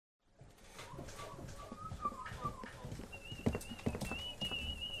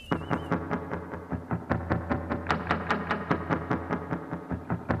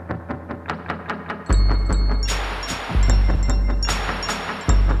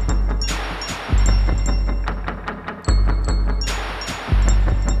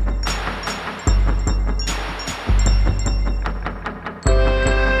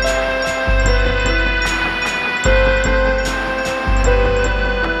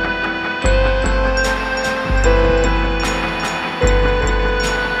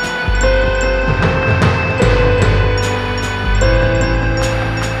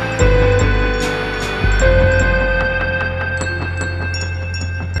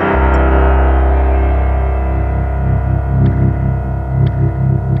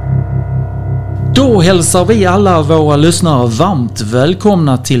Då hälsar vi alla våra lyssnare varmt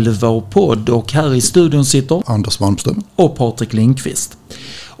välkomna till vår podd, och här i studion sitter Anders Malmström och Patrik Lindqvist.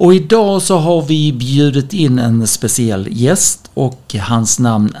 Och idag så har vi bjudit in en speciell gäst, och hans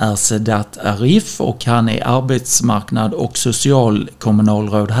namn är Sedat Arif, och han är arbetsmarknad och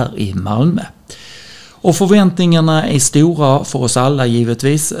kommunalråd här i Malmö. Och förväntningarna är stora för oss alla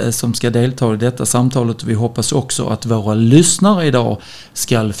givetvis som ska delta i detta samtalet. Vi hoppas också att våra lyssnare idag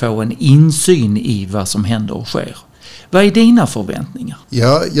ska få en insyn i vad som händer och sker. Vad är dina förväntningar?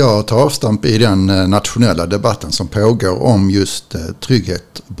 Ja, jag tar avstamp i den nationella debatten som pågår om just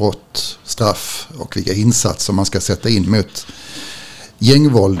trygghet, brott, straff och vilka insatser man ska sätta in mot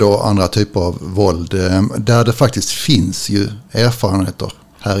gängvåld och andra typer av våld. Där det faktiskt finns ju erfarenheter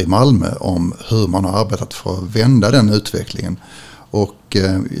här i Malmö om hur man har arbetat för att vända den utvecklingen. Och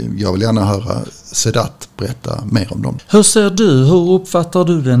jag vill gärna höra Sedat berätta mer om dem. Hur uppfattar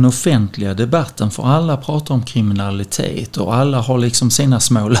du den offentliga debatten? För alla pratar om kriminalitet och alla har liksom sina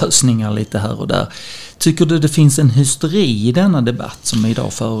små lösningar lite här och där. Tycker du det finns en hysteri i denna debatt som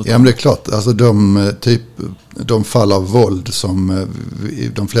idag förekommer? Ja, men det är klart. Alltså de fall av våld som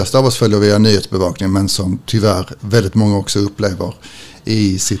de flesta av oss följer via nyhetsbevakning, men som tyvärr väldigt många också upplever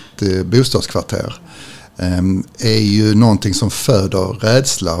i sitt bostadskvarter, är ju någonting som föder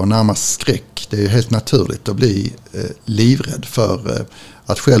rädsla och närmast skräck. Det är ju helt naturligt att bli livrädd för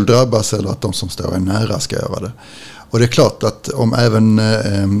att själv drabbas eller att de som står en nära ska göra det. Och det är klart att om även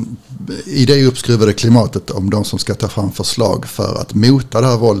i det uppskruvade klimatet, om de som ska ta fram förslag för att mota det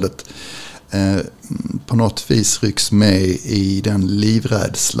här våldet på något vis rycks med i den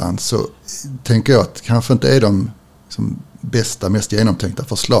livrädslan, så tänker jag att kanske inte är de som bästa, mest genomtänkta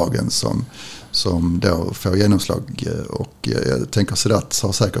förslagen som då får genomslag. Och jag tänker Sedat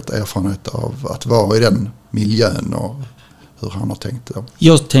har säkert erfarenhet av att vara i den miljön och hur han har tänkt då.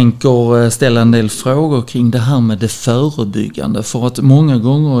 Jag tänker ställa en del frågor kring det här med det förebyggande, för att många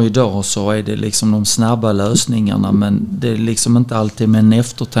gånger idag så är det liksom de snabba lösningarna, men det är liksom inte alltid med en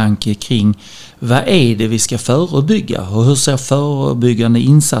eftertanke kring vad är det vi ska förebygga och hur ser förebyggande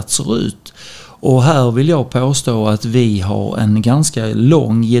insatser ut. Och här vill jag påstå att vi har en ganska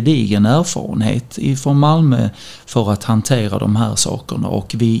lång, gedigen erfarenhet från Malmö för att hantera de här sakerna,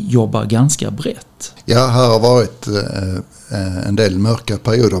 och vi jobbar ganska brett. Ja, här har varit en del mörka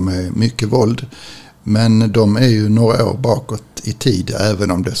perioder med mycket våld, men de är ju några år bakåt i tid,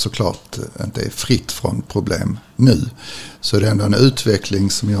 även om det såklart inte är fritt från problem nu. Så det är ändå en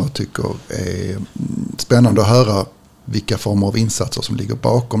utveckling som jag tycker är spännande att höra vilka former av insatser som ligger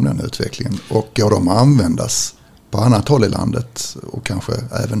bakom den utvecklingen, och går de att användas på annat håll i landet och kanske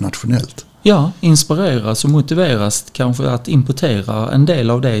även nationellt. Ja, inspireras och motiveras kanske att importera en del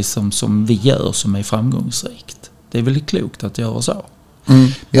av det som vi gör som är framgångsrikt. Det är väl klokt att göra så.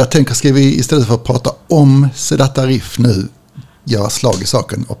 Jag tänker, ska vi istället för att prata om Sedat Arif nu göra slag i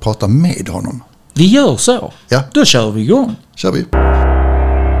saken och prata med honom? Vi gör så. Ja. Då kör vi igång. Kör vi.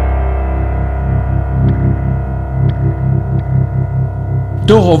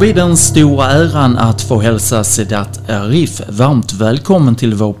 Då har vi den stora äran att få hälsa Sedat Arif varmt välkommen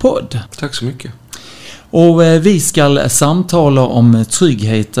till vår podd. Tack så mycket. Och vi ska samtala om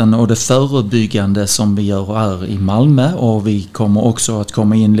tryggheten och det förebyggande som vi gör här i Malmö, och vi kommer också att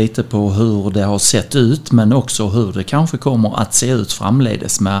komma in lite på hur det har sett ut, men också hur det kanske kommer att se ut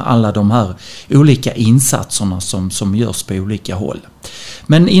framledes med alla de här olika insatserna som görs på olika håll.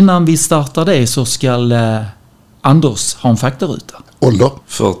 Men innan vi startar det så ska Anders ha en faktaruta. Ålder?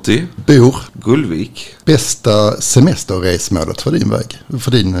 40. Bor? Gullvik. Bästa semesterresmålet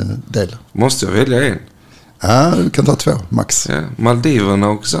för din del? Måste jag välja en? Ja, du kan ta 2, max. Ja, Maldiverna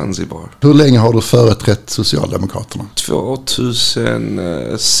och Zanzibar. Hur länge har du företrätt Socialdemokraterna?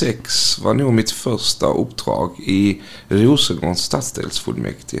 2006 var nog mitt första uppdrag i Rosengårds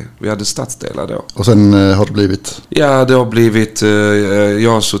stadsdelsfullmäktige. Vi hade stadsdelar då. Och sen har det blivit? Ja, det har blivit...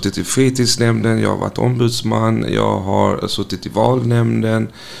 jag har suttit i fritidsnämnden, jag har varit ombudsman, jag har suttit i valnämnden.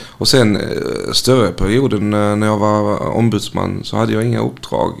 Och sen större perioden när jag var ombudsman så hade jag inga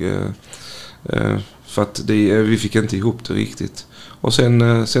uppdrag... för att vi fick inte ihop det riktigt. Och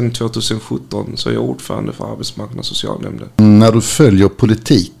sen 2017 så är jag ordförande för arbetsmarknad och socialnämnden. När du följer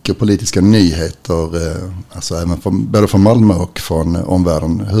politik och politiska nyheter, alltså även både från Malmö och från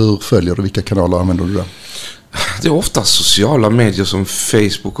omvärlden, hur följer du? Vilka kanaler använder du där? Det är ofta sociala medier som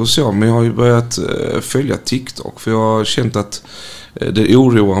Facebook och så, men jag har ju börjat följa TikTok, för jag har känt att det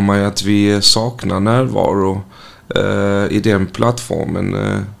oroar mig att vi saknar närvaro i den plattformen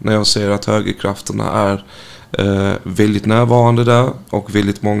när jag ser att högerkrafterna är väldigt närvarande där, och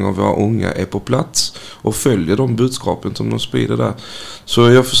väldigt många av våra unga är på plats och följer de budskapen som de sprider där. Så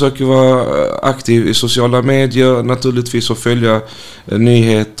jag försöker vara aktiv i sociala medier naturligtvis och följa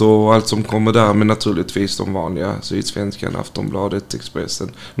nyheter och allt som kommer där, men naturligtvis de vanliga Sydsvenskan, Aftonbladet,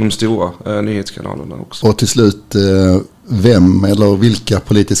 Expressen, de stora nyhetskanalerna också. Och till slut, vem eller vilka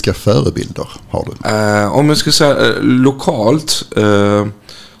politiska förebilder har du? Om jag ska säga lokalt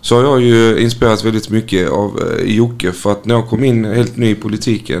så har jag ju inspirerats väldigt mycket av Jocke, för att när jag kom in helt ny i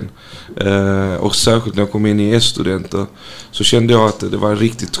politiken och särskilt när jag kom in i S-studenter, så kände jag att det var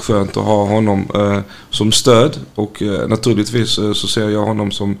riktigt skönt att ha honom som stöd, och naturligtvis så ser jag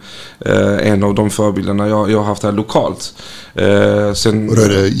honom som en av de förebilderna jag har haft här lokalt. Sen, och då är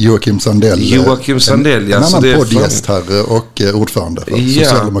det Joakim Sandell. Joakim Sandell, ja. En annan poddgäst här och ordförande för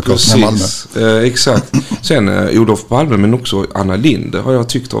Socialdemokraterna i Malmö. Exakt. Sen Olof Palme, men också Anna Linde har jag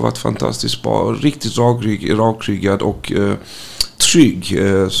tyckt har varit fantastiskt bra. Riktigt rakryggad och trygg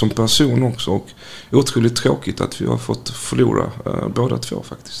som person också. Och otroligt tråkigt att vi har fått förlora båda två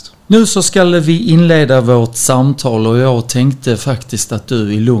faktiskt. Nu så ska vi inleda vårt samtal, och jag tänkte faktiskt att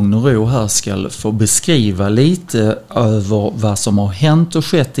du i lugn och ro här ska få beskriva lite över vad som har hänt och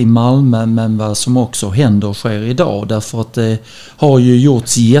skett i Malmö, men vad som också händer och sker idag. Därför att det har ju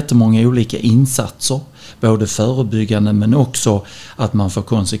gjorts jättemånga olika insatser, både förebyggande men också att man får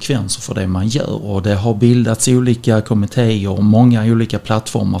konsekvenser för det man gör. Och det har bildats olika kommittéer och många olika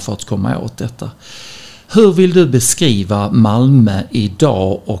plattformar för att komma åt detta. Hur vill du beskriva Malmö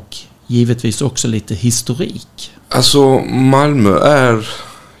idag och givetvis också lite historik? Alltså Malmö är,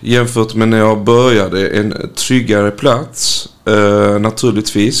 jämfört med när jag började, en tryggare plats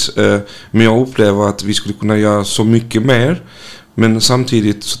naturligtvis. Men jag upplever att vi skulle kunna göra så mycket mer. Men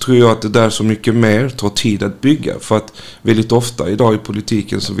samtidigt så tror jag att det där så mycket mer tar tid att bygga. För att väldigt ofta idag i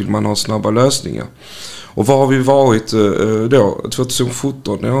politiken så vill man ha snabba lösningar. Och vad har vi varit då?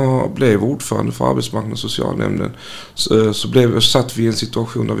 2017 när jag blev ordförande för arbetsmarknad och socialnämnden så satt vi i en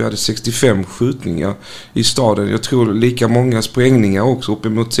situation där vi hade 65 skjutningar i staden. Jag tror lika många sprängningar också,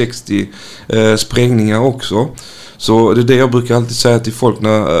 uppemot 60 sprängningar också. Så det är det jag brukar alltid säga till folk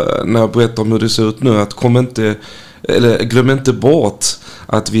när jag berättar om hur det ser ut nu, att glöm inte bort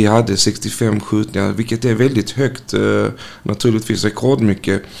att vi hade 65 skjutningar, vilket är väldigt högt, naturligtvis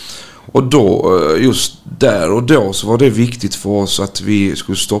rekordmycket. Och då, just där och då, så var det viktigt för oss att vi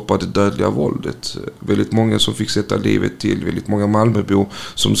skulle stoppa det dödliga våldet. Väldigt många som fick sätta livet till, väldigt många Malmöbor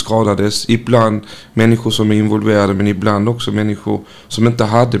som skadades. Ibland människor som är involverade, men ibland också människor som inte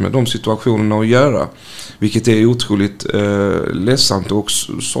hade med de situationerna att göra. Vilket är otroligt ledsamt och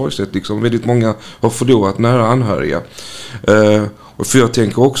sorgset. Liksom. Väldigt många har förlorat nära anhöriga. Och för jag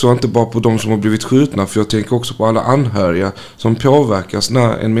tänker också inte bara på de som har blivit skjutna, för jag tänker också på alla anhöriga som påverkas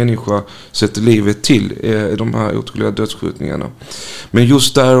när en människa sätter livet till i de här otroliga dödsskjutningarna. Men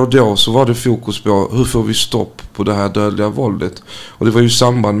just där och då så var det fokus på hur får vi stopp på det här dödliga våldet. Och det var ju i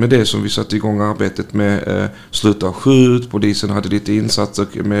samband med det som vi satte igång arbetet med sluta skjut. Polisen hade lite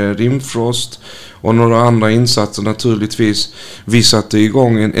insatser med rimfrost och några andra insatser naturligtvis. Vi satte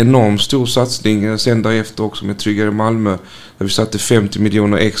igång en enorm stor satsning sen därefter också med Tryggare Malmö, där vi satte 50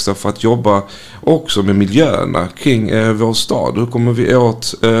 miljoner extra för att jobba också med miljöerna kring vår stad. Hur kommer vi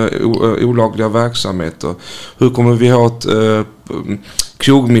åt olagliga verksamheter? Hur kommer vi åt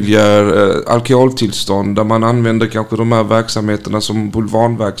krogmiljöer, alkoholtillstånd där man använder kanske de här verksamheterna som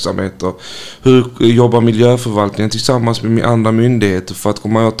bulvanverksamheter? Hur jobbar miljöförvaltningen tillsammans med andra myndigheter för att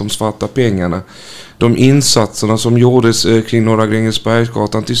komma åt de svarta pengarna? De insatserna som gjordes kring Norra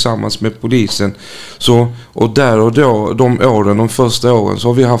Grängesbergsgatan tillsammans med polisen. Så, och där och då, de första åren, så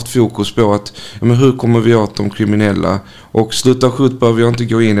har vi haft fokus på att men hur kommer vi åt de kriminella? Och sluta skjut behöver jag inte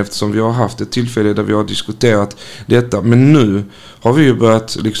gå in, eftersom vi har haft ett tillfälle där vi har diskuterat detta. Men nu har vi ju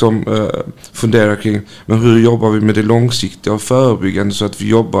börjat fundera kring men hur jobbar vi med det långsiktiga och förebyggande så att vi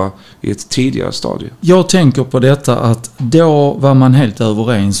jobbar i ett tidigare stadie. Jag tänker på detta att då var man helt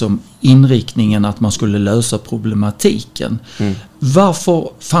överens om inriktningen att man skulle lösa problematiken. Varför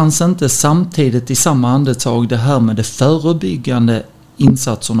fanns inte samtidigt i samma andetag det här med det förebyggande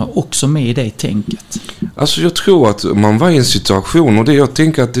insatserna också med i det tänket? Alltså jag tror att man var i en situation, och jag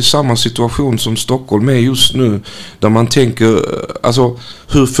tänker att det är samma situation som Stockholm är just nu, där man tänker alltså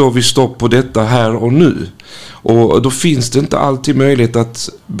hur får vi stopp på detta här och nu? Och då finns det inte alltid möjlighet att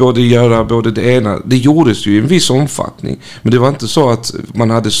göra både det ena. Det gjordes ju i en viss omfattning, men det var inte så att man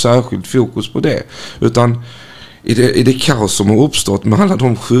hade särskilt fokus på det, utan i det kaos som har uppstått med alla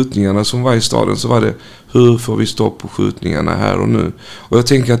de skjutningarna som var i staden, så var det hur får vi stopp på skjutningarna här och nu. Och jag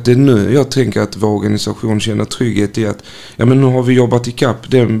tänker att det är nu, jag tänker att vår organisation känner trygghet i att ja, men nu har vi jobbat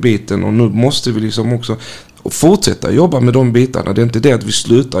ikapp den biten, och nu måste vi liksom också och fortsätta jobba med de bitarna. Det är inte det att vi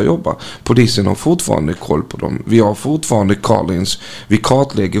slutar jobba. Polisen har fortfarande koll på dem. Vi har fortfarande call-ins. Vi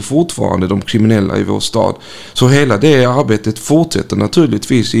kartlägger fortfarande de kriminella i vår stad. Så hela det arbetet fortsätter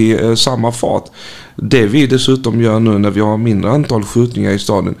naturligtvis i samma fart. Det vi dessutom gör nu när vi har mindre antal skjutningar i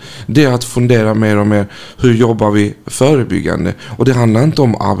staden, det är att fundera mer och mer, hur jobbar vi förebyggande? Och det handlar inte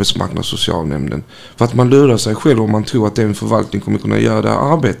om arbetsmarknad och socialnämnden. För att man lurar sig själv om man tror att en förvaltning kommer kunna göra det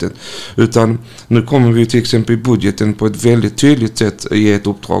här arbetet. Utan nu kommer vi till exempel i budgeten på ett väldigt tydligt sätt ge ett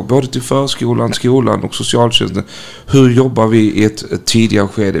uppdrag både till förskolan, skolan och socialtjänsten. Hur jobbar vi i ett tidigare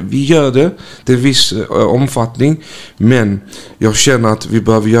skede? Vi gör det till viss omfattning, men jag känner att vi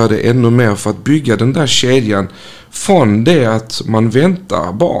behöver göra det ännu mer för att bygga den där kedjan från det att man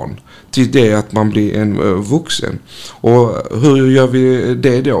väntar barn till det att man blir en vuxen. Och hur gör vi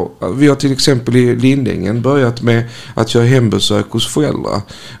det då? Vi har till exempel i Lindängen börjat med att göra hembesök hos föräldrar.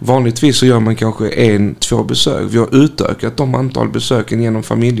 Vanligtvis så gör man kanske 1-2 besök. Vi har utökat de antal besöken genom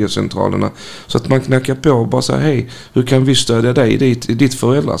familjecentralerna så att man knackar på och bara säger: hej, hur kan vi stödja dig i ditt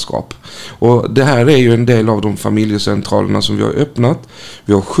föräldraskap? Och det här är ju en del av de familjecentralerna som vi har öppnat.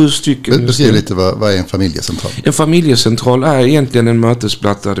 Vi har 7 stycken. Beskriv lite, vad är en familjecentral? En familjecentral är egentligen en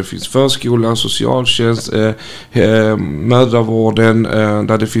mötesplats där det finns förskola, socialtjänst, mödravården,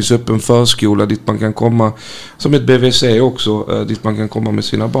 där det finns öppen förskola dit man kan komma, som ett BVC också, dit man kan komma med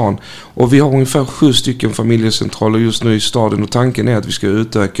sina barn. Och vi har ungefär 7 stycken familjecentraler just nu i staden, och tanken är att vi ska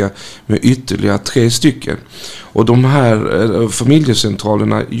utöka med ytterligare 3 stycken. Och de här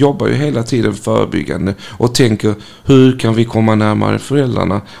familjecentralerna jobbar ju hela tiden förebyggande och tänker: hur kan vi komma närmare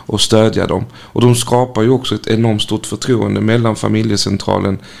föräldrarna och stödja dem? Och de skapar ju också ett enormt stort förtroende mellan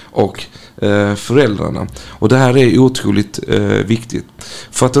familjecentralen och föräldrarna. Och det här är otroligt viktigt.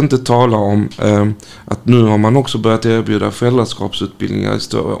 För att inte tala om att nu har man också börjat erbjuda föräldraskapsutbildningar i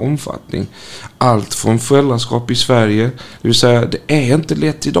större omfattning. Allt från föräldraskap i Sverige, det vill säga det är inte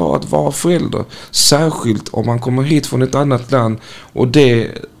lätt idag att vara förälder. Särskilt om man kommer hit från ett annat land, och det,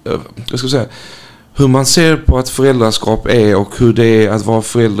 jag ska säga, hur man ser på att föräldraskap är och hur det är att vara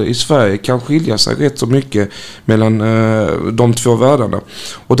förälder i Sverige kan skilja sig rätt så mycket mellan de två världarna.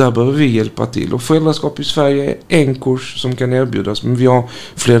 Och där behöver vi hjälpa till. Och föräldraskap i Sverige är en kurs som kan erbjudas, men vi har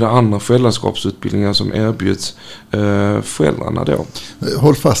flera andra föräldraskapsutbildningar som erbjuds föräldrarna då.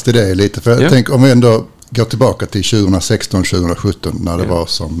 Håll fast i det lite, för jag tänker, om vi ändå går tillbaka till 2016-2017 när det var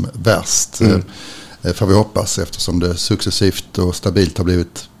som värst. Får vi hoppas, eftersom det successivt och stabilt har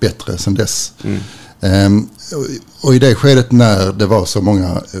blivit bättre sedan dess. Och i det skedet när det var så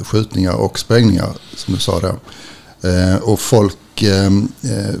många skjutningar och sprängningar, som du sa där, och folk,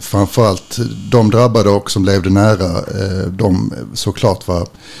 framförallt de drabbade och som levde nära, de såklart var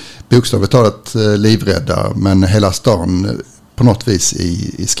bokstavligt talat livrädda, men hela stan på något vis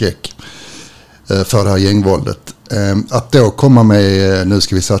i skräck för det här gängvåldet. Att då komma med: nu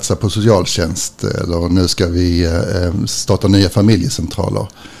ska vi satsa på socialtjänst, eller nu ska vi starta nya familjecentraler,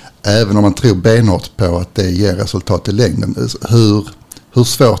 även om man tror benhårt på att det ger resultat i längden. Hur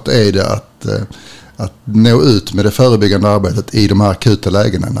svårt är det att nå ut med det förebyggande arbetet i de här akuta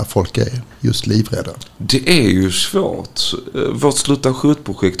lägena när folk är just livrädda? Det är ju svårt. Vårt Sluta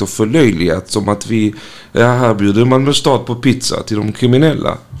skjut-projekt har förlöjligat som att vi här bjuder man med start på pizza till de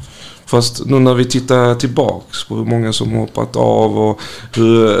kriminella. Fast nu när vi tittar tillbaks på hur många som hoppat av och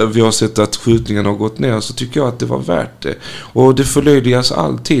hur vi har sett att skjutningarna har gått ner, så tycker jag att det var värt det. Och det förlöjligas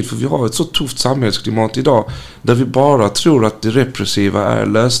alltid, för vi har ett så tufft samhällsklimat idag där vi bara tror att det repressiva är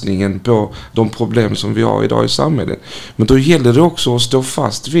lösningen på de problem som vi har idag i samhället. Men då gäller det också att stå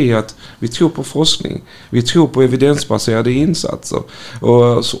fast vid att vi tror på forskning. Vi tror på evidensbaserade insatser.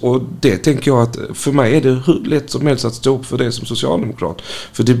 Och det tänker jag att för mig är det hur lätt som helst att stå upp för det som socialdemokrat.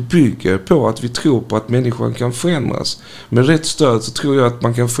 För det bygger på att vi tror på att människan kan förändras. Med rätt stöd så tror jag att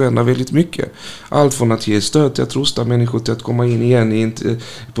man kan förändra väldigt mycket. Allt från att ge stöd till att rusta människor till att komma in igen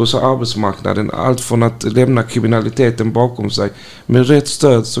på arbetsmarknaden. Allt från att lämna kriminaliteten bakom sig. Med rätt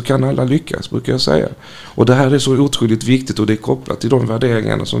stöd så kan alla lyckas, brukar jag säga. Och det här är så otroligt viktigt, och det är kopplat till de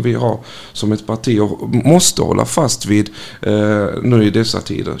värderingarna som vi har som ett parti och måste hålla fast vid nu i dessa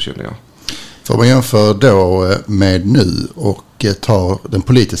tider, känner jag. För man jämför då med nu och tar den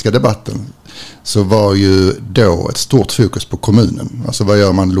politiska debatten, så var ju då ett stort fokus på kommunen. Alltså vad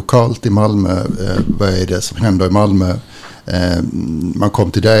gör man lokalt i Malmö? Vad är det som händer i Malmö? Man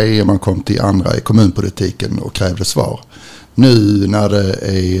kom till dig och man kom till andra i kommunpolitiken och krävde svar. Nu när det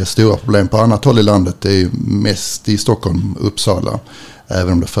är stora problem på annat håll i landet, det är ju mest i Stockholm, Uppsala,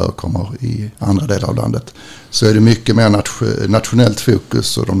 även om det förekommer i andra delar av landet, så är det mycket mer nationellt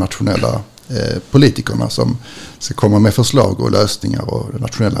fokus, och de nationella politikerna som ska komma med förslag och lösningar, och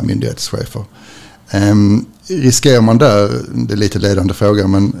nationella myndighetschefer. Riskerar man där, det är lite ledande fråga,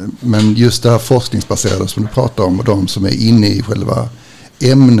 men just det här forskningsbaserade som du pratar om och de som är inne i själva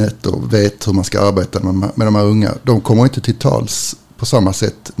ämnet och vet hur man ska arbeta med de här unga, de kommer inte till tals på samma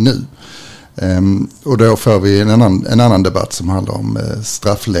sätt nu. Och då får vi en annan debatt som handlar om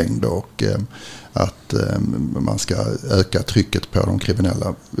strafflängd och att man ska öka trycket på de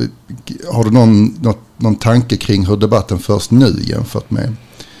kriminella. Har du någon tanke kring hur debatten förs nu jämfört med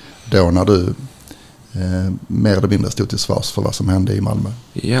då när du mer eller mindre stod till svars för vad som hände i Malmö?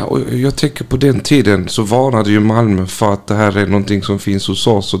 Ja, och jag tänker på den tiden så varnade ju Malmö för att det här är någonting som finns hos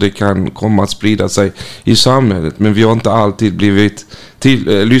oss och det kan komma att sprida sig i samhället, men vi har inte alltid blivit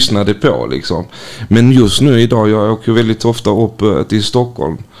lyssnade på liksom. Men just nu idag, jag åker väldigt ofta upp till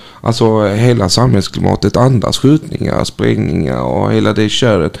Stockholm, alltså hela samhällsklimatet andas skjutningar, sprängningar och hela det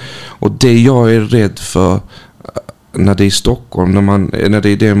köret, och det jag är rädd för när det är i Stockholm, när det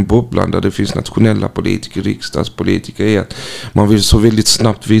är den bubblan där det finns nationella politiker, riksdagspolitiker, är att man vill så väldigt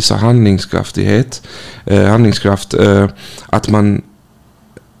snabbt visa handlingskraft, att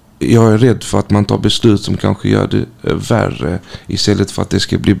jag är rädd för att man tar beslut som kanske gör det värre istället för att det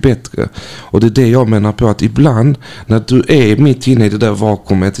ska bli bättre. Och det är det jag menar på, att ibland när du är mitt inne i det där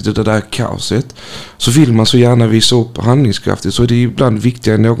vakuumet, i det där kaoset, så vill man så gärna visa upp handlingskraftigt, så är det ibland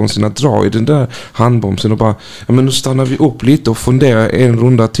viktigare än någonsin att dra i den där handbromsen och bara, ja men nu stannar vi upp lite och funderar en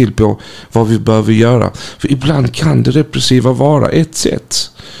runda till på vad vi behöver göra. För ibland kan det repressiva vara ett sätt.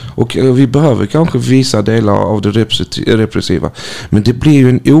 Och vi behöver kanske visa delar av det repressiva. Men det blir ju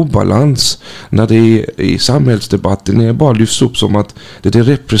en obalans när det i samhällsdebatten bara lyfts upp som att det är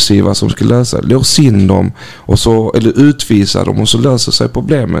det repressiva som ska lösa. Lås in dem eller utvisa dem och så löser sig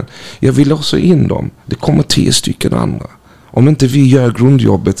problemen. Jag vill låsa in dem. Det kommer 10 stycken andra. Om inte vi gör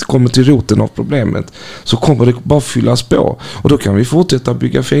grundjobbet, kommer till roten av problemet, så kommer det bara fyllas på. Och då kan vi fortsätta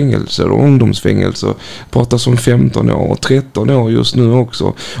bygga fängelser och ungdomsfängelser. Prata som 15 år och 13 år just nu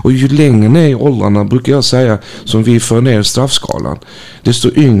också. Och ju längre ner i åldrarna, brukar jag säga, som vi för ner straffskalan,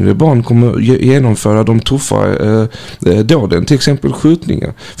 desto yngre barn kommer genomföra de tuffare dåden, till exempel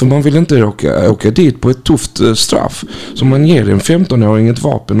skjutningar. För man vill inte åka dit på ett tufft straff. Så man ger en 15-åring ett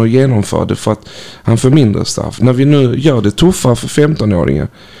vapen och genomför det för att han får mindre straff. När vi nu gör det tuffare för 15-åringar,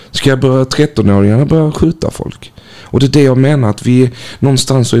 ska 13-åringarna börja skjuta folk. Och det är det jag menar, att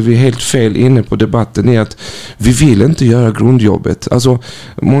någonstans så är vi helt fel inne på debatten, är att vi vill inte göra grundjobbet. Alltså,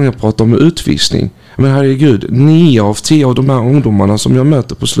 många pratar om utvisning. Men herregud, 9 av 10 av de här ungdomarna som jag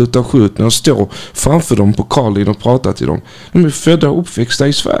möter på Sluta skjut, när jag står framför dem på Karlin och pratar till dem, de är födda och uppväxta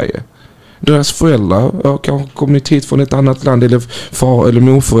i Sverige. Deras föräldrar kanske kommit hit från ett annat land, eller far- eller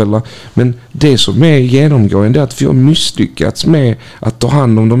morföräldrar. Men det som är genomgående är att vi har misslyckats med att ta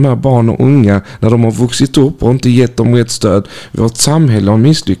hand om de här barn och unga när de har vuxit upp och inte gett dem rätt stöd. Vårt samhälle har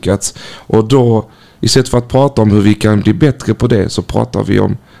misslyckats, och då, istället för att prata om hur vi kan bli bättre på det, så pratar vi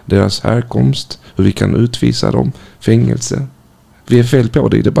om deras härkomst, hur vi kan utvisa dem, fängelse. Vi är fel på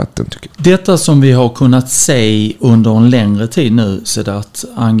det i debatten, tycker jag. Detta som vi har kunnat se under en längre tid nu, Sedat,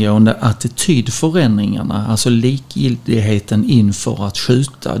 angående attitydförändringarna, alltså likgiltigheten inför att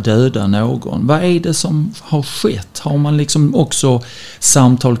skjuta, döda någon. Vad är det som har skett? Har man liksom också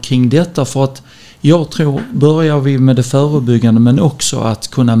samtal kring detta? För att jag tror, börjar vi med det förebyggande, men också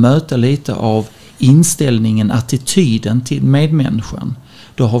att kunna möta lite av inställningen, attityden till medmänniskan.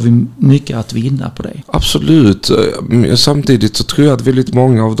 Då har vi mycket att vinna på det. Absolut. Samtidigt så tror jag att väldigt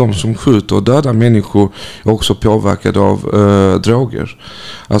många av de som skjuter och dödar människor är också påverkade av droger.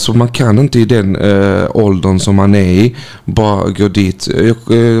 Alltså man kan inte i den åldern som man är i bara gå dit.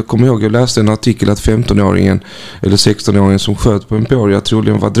 Jag kommer ihåg, jag läste en artikel att 15-åringen eller 16-åringen som sköt på en påre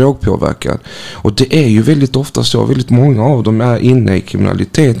troligen var drogpåverkad. Och det är ju väldigt ofta så, väldigt många av dem är inne i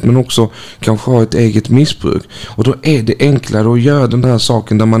kriminalitet, men också kanske har ett eget missbruk. Och då är det enklare att göra den här saken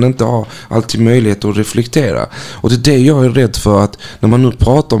där man inte har alltid möjlighet att reflektera. Och det är det jag är rädd för, att när man nu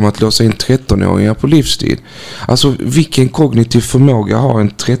pratar om att låsa in 13-åringar på livstid, alltså vilken kognitiv förmåga har en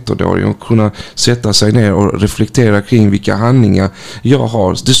 13-åring att kunna sätta sig ner och reflektera kring vilka handlingar jag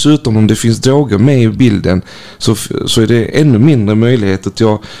har. Dessutom, om det finns droger med i bilden, så är det ännu mindre möjlighet att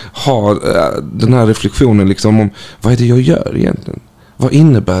jag har den här reflektionen liksom om vad är det jag gör egentligen? Vad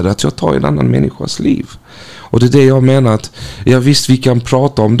innebär det att jag tar en annan människas liv? Och det är det jag menar, att ja, visst, vi kan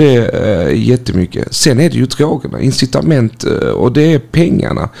prata om det jättemycket. Sen är det ju drogerna, incitament, och det är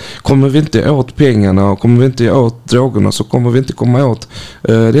pengarna. Kommer vi inte åt pengarna och kommer vi inte åt drogerna, så kommer vi inte komma åt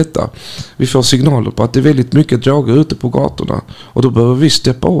detta. Vi får signaler på att det är väldigt mycket droger ute på gatorna. Och då behöver vi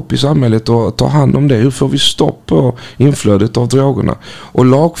steppa upp i samhället och ta hand om det. Hur får vi stopp på inflödet av drogerna? Och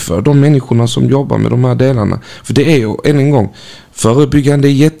lagför de människorna som jobbar med de här delarna. För det är ju, än en gång, Förebyggande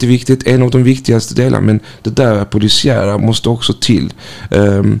är jätteviktigt, en av de viktigaste delarna, men det där polisiära måste också till.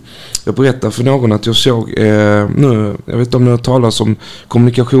 Jag berättade för någon att jag såg nu, jag vet inte om ni har talat om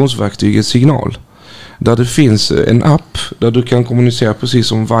kommunikationsverktyget Signal. Där det finns en app där du kan kommunicera precis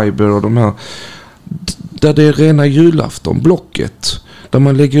som Viber och de här. Där det är rena julafton, blocket. Där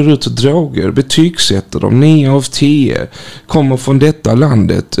man lägger ut droger, betygsätter dem, 9 av 10, kommer från detta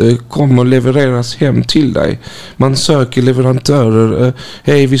landet, kommer levereras hem till dig. Man söker leverantörer,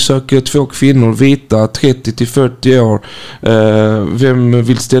 hej vi söker 2 kvinnor, vita, 30-40 år, vem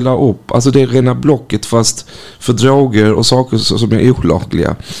vill ställa upp? Alltså det är rena blocket fast för droger och saker som är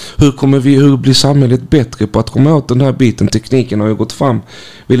olagliga. Hur blir samhället bättre på att komma åt den här biten? Tekniken har ju gått fram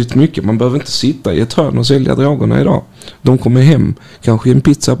väldigt mycket, man behöver inte sitta i ett hörn och sälja drogerna idag. De kommer hem, kanske i en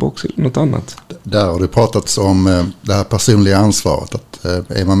pizzabox eller något annat. Där har det pratats om det här personliga ansvaret. Att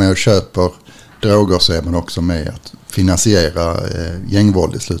är man med och köper droger så är man också med att finansiera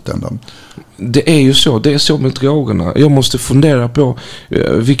gängvåld i slutändan. Det är ju så, det är så med drogerna. Jag måste fundera på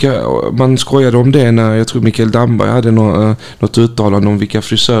vilka, man skojade om det när jag tror Mikael Damberg hade något uttalande om vilka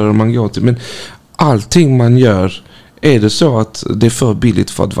frisörer man går till. Men allting man gör, är det så att det är för billigt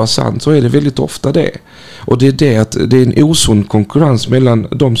för att vara sant, så är det väldigt ofta det. Och det är det att det är en osund konkurrens mellan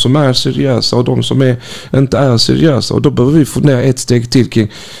de som är seriösa och de som inte är seriösa. Och då behöver vi fundera ett steg till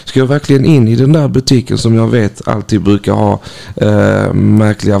kring, ska jag verkligen in i den där butiken som jag vet alltid brukar ha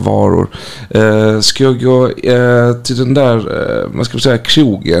märkliga varor? Ska jag gå till den där,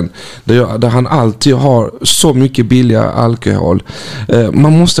 krogen där han alltid har så mycket billiga alkohol?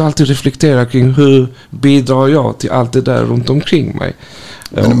 Man måste alltid reflektera kring hur bidrar jag till allt det där runt omkring mig.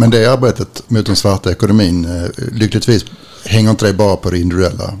 Men det arbetet mot den svarta ekonomin, lyckligtvis hänger inte det bara på det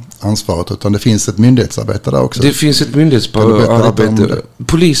individuella ansvaret, utan det finns ett myndighetsarbete där också. Det finns ett myndighetsarbete.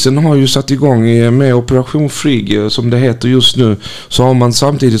 Polisen har ju satt igång med Operation Frig, som det heter just nu. Så har man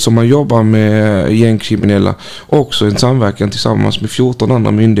samtidigt som man jobbar med gängkriminella också en samverkan tillsammans med 14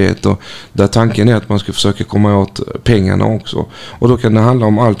 andra myndigheter, där tanken är att man ska försöka komma åt pengarna också. Och då kan det handla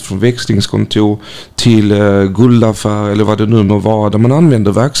om allt från växlingskontor till guldaffär eller vad det nu må vara, där man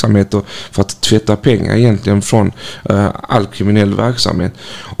använder verksamheter för att tvätta pengar egentligen från all kriminell verksamhet.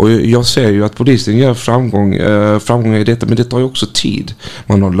 Och jag ser ju att polisen gör framgångar i detta, men det tar ju också tid.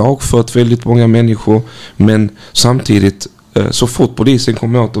 Man har lagfört väldigt många människor, men samtidigt så fort polisen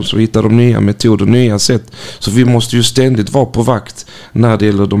kommer åt dem så hittar de nya metoder, nya sätt. Så vi måste ju ständigt vara på vakt när det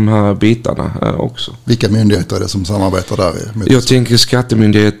gäller de här bitarna också. Vilka myndigheter är det som samarbetar där? Jag tänker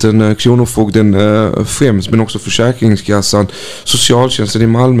Skattemyndigheten, Kronofogden främst, men också Försäkringskassan. Socialtjänsten i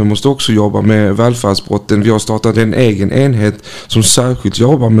Malmö måste också jobba med välfärdsbrotten. Vi har startat en egen enhet som särskilt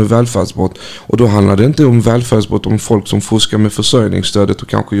jobbar med välfärdsbrott. Och då handlar det inte om välfärdsbrott om folk som fuskar med försörjningsstödet och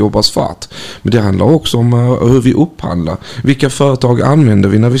kanske jobbar svart. Men det handlar också om hur vi upphandlar. Vilka företag använder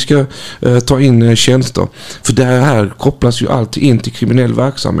vi när vi ska ta in tjänster? För det här kopplas ju alltid in till kriminell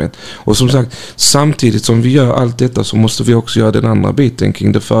verksamhet. Och som sagt, samtidigt som vi gör allt detta så måste vi också göra den andra biten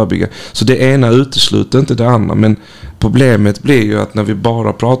kring det förebyggande. Så det ena utesluter inte det andra, men problemet blir ju att när vi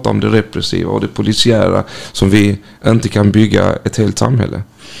bara pratar om det repressiva och det polisiära som vi inte kan bygga ett helt samhälle.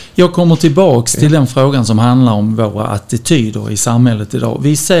 Jag kommer tillbaks till den frågan som handlar om våra attityder i samhället idag.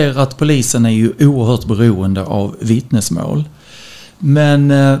 Vi ser att polisen är ju oerhört beroende av vittnesmål.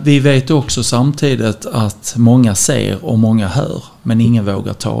 Men vi vet också samtidigt att många ser och många hör, men ingen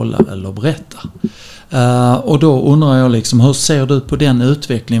vågar tala eller berätta. Och då undrar jag liksom, hur ser du på den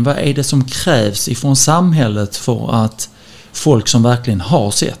utvecklingen? Vad är det som krävs ifrån samhället för att folk som verkligen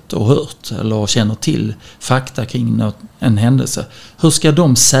har sett och hört eller känner till fakta kring en händelse, hur ska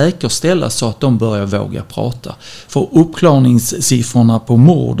de säkerställas så att de börjar våga prata? För uppklarningssiffrorna på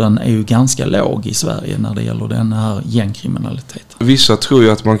morden är ju ganska låg i Sverige när det gäller den här gängkriminaliteten. Vissa tror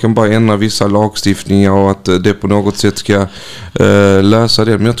ju att man kan bara ändra vissa lagstiftningar och att det på något sätt ska lösa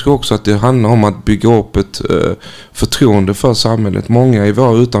det. Men jag tror också att det handlar om att bygga upp ett förtroende för samhället. Många i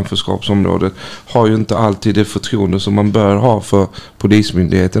våra utanförskapsområden har ju inte alltid det förtroende som man bör ha för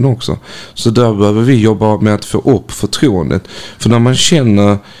polismyndigheten också. Så där behöver vi jobba med att få upp förtroendet. För när man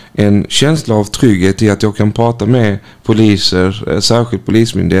känner en känsla av trygghet i att jag kan prata med poliser, särskilt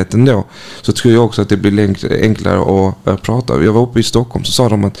polismyndigheten då, så tror jag också att det blir enklare att prata. Jag var uppe i Stockholm så sa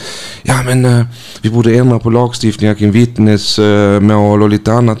de att vi borde ändra på lagstiftningar kring vittnesmål och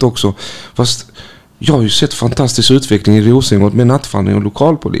lite annat också. Fast Jag har ju sett fantastisk utveckling i Rosengård med nattvandring och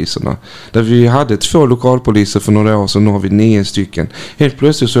lokalpoliserna. Där vi hade 2 lokalpoliser för några år sedan, nu har vi 9 stycken. Helt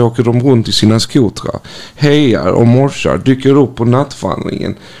plötsligt så åker de runt i sina skotrar, hejar och morsar, dyker upp på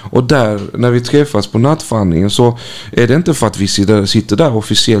nattvandringen. Och där, när vi träffas på nattvandringen, så är det inte för att vi sitter där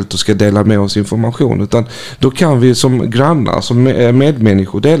officiellt och ska dela med oss information, utan då kan vi som grannar, som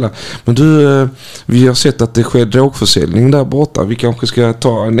medmänniskor dela. Men du, vi har sett att det sker drogförsäljning där borta. Vi kanske ska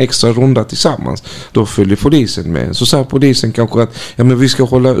ta en extra runda tillsammans. Då följer polisen med. Så säger polisen kanske att men vi ska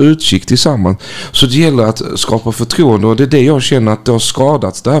hålla utkik tillsammans. Så det gäller att skapa förtroende, och det är det jag känner att det har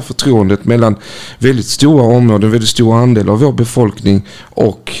skadats, det här förtroendet mellan väldigt stora områden, väldigt stor andel av vår befolkning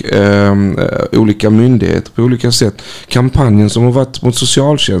och olika myndigheter på olika sätt. Kampanjen som har varit mot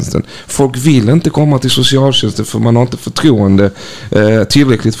socialtjänsten. Folk vill inte komma till socialtjänsten för man har inte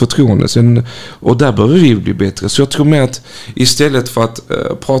tillräckligt förtroende. Och där behöver vi bli bättre. Så jag tror med att istället för att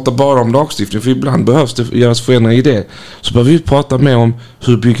prata bara om lagstiftning, för ibland behövs det göras förändringar i det, så behöver vi prata mer om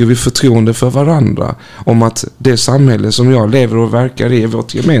hur bygger vi förtroende för varandra, om att det samhälle som jag lever och verkar i är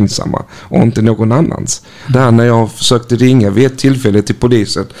vårt gemensamma och inte någon annans. Där när jag försökte ringa vid ett tillfälle till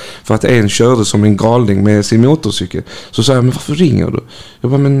polisen för att en körde som en galning med sin motorcykel, så sa jag, men varför ringer du?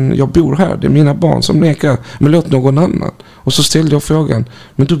 Jag bara, men jag bor här, det är mina barn som leker, men låt någon annan. Och så ställde jag frågan,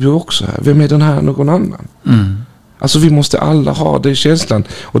 men du bor också här, vem är den här någon annan? Alltså vi måste alla ha den känslan,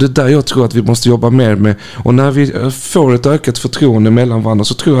 och det är där jag tror att vi måste jobba mer med. Och när vi får ett ökat förtroende mellan varandra,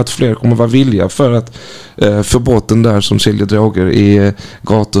 så tror jag att fler kommer vara villiga för att få bort den där som säljer droger i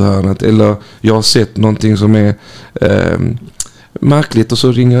gatuhörnet, eller jag har sett någonting som är märkligt och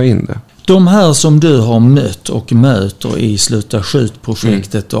så ringer jag in det. De här som du har mött och möter i Sluta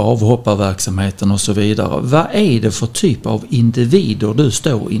skjut-projektet och avhopparverksamheten och så vidare. Vad är det för typ av individer du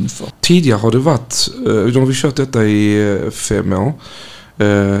står inför? Tidigare har det varit, de har vi kört detta i 5 år.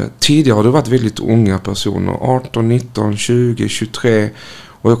 Tidigare har det varit väldigt unga personer, 18, 19, 20, 23.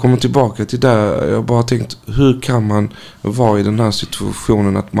 Och jag kommer tillbaka till där, jag bara tänkt, hur kan man vara i den här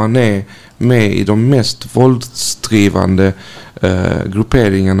situationen att man är med i de mest våldsdrivande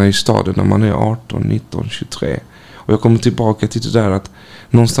grupperingarna i staden när man är 18, 19, 23. Och jag kommer tillbaka till det där att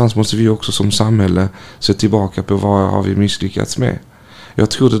någonstans måste vi också som samhälle se tillbaka på vad har vi misslyckats med. Jag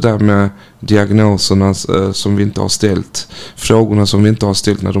tror det där med diagnoserna som vi inte har ställt, frågorna som vi inte har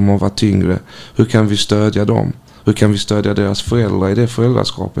ställt när de har varit yngre, hur kan vi stödja dem? Hur kan vi stödja deras föräldrar i det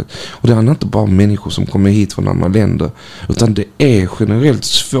föräldraskapet? Och det handlar inte bara om människor som kommer hit från andra länder, utan det är generellt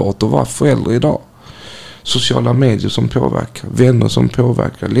svårt att vara förälder idag. Sociala medier som påverkar, vänner som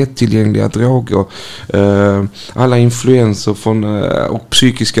påverkar, lättillgängliga droger, alla influenser från och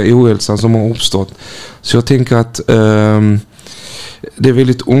psykiska ohälsan som har uppstått. Så jag tänker att det är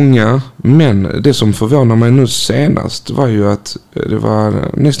väldigt unga, men det som förvånar mig nu senast var ju att det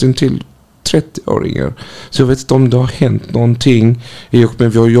var nästan till 30-åringar. Så jag vet inte om det har hänt någonting. Men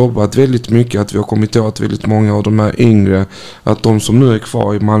vi har jobbat väldigt mycket, att vi har kommit åt väldigt många av de här yngre, att de som nu är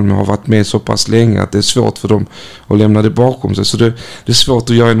kvar i Malmö har varit med så pass länge att det är svårt för dem att lämna det bakom sig. Så det är svårt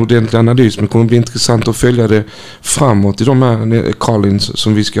att göra en ordentlig analys, men det kommer bli intressant att följa det framåt i de här call-ins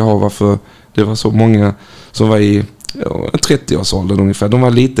som vi ska ha, varför det var så många som var i 30-årsåldern ungefär. De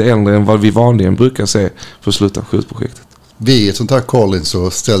var lite äldre än vad vi vanligen brukar se för Sluta skjut-projektet. Vid ett sånt här call-in så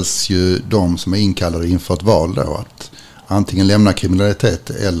ställs ju de som är inkallade inför ett val då att antingen lämna kriminalitet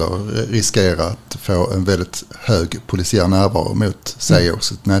eller riskera att få en väldigt hög polisiär närvaro mot sig och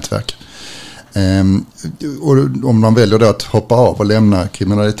sitt nätverk. Och om man väljer då att hoppa av och lämna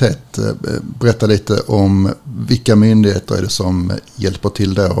kriminalitet, berätta lite om vilka myndigheter är det som hjälper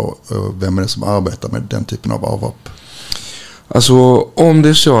till då och vem är det som arbetar med den typen av avhopp? Alltså om det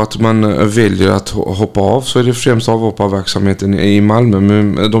är så att man väljer att hoppa av, så är det främst avhopparverksamheten i Malmö.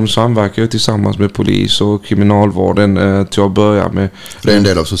 Men de samverkar ju tillsammans med polis och kriminalvården till att börja med. Det är en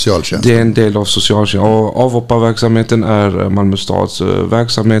del av socialtjänsten. Det är en del av socialtjänsten. Och avhopparverksamheten är Malmö stads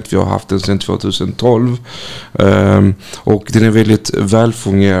verksamhet. Vi har haft den sedan 2012. Och den är väldigt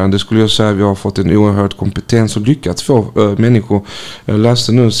välfungerande skulle jag säga. Vi har fått en oerhörd kompetens och lyckats få människor. Jag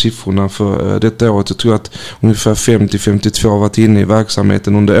läste nu siffrorna för detta året. Jag tror att ungefär 50-52 har varit inne i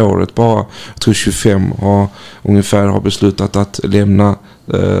verksamheten under året. Bara, jag tror 25 har beslutat att lämna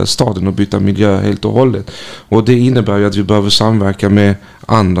staden och byta miljö helt och hållet. Och det innebär ju att vi behöver samverka med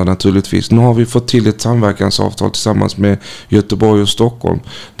andra naturligtvis. Nu har vi fått till ett samverkansavtal tillsammans med Göteborg och Stockholm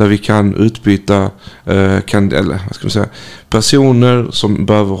där vi kan utbyta personer som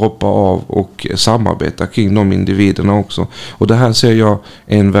behöver hoppa av och samarbeta kring de individerna också. Och det här ser jag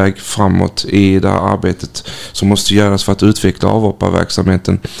en väg framåt i det här arbetet som måste göras för att utveckla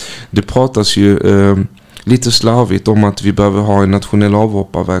avhopparverksamheten. Det pratas ju lite slarvigt om att vi behöver ha en nationell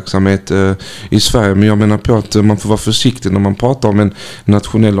avhopparverksamhet i Sverige. Men jag menar på att man får vara försiktig när man pratar om en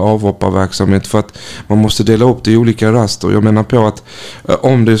nationell avhopparverksamhet, för att man måste dela upp det i olika raster. Jag menar på att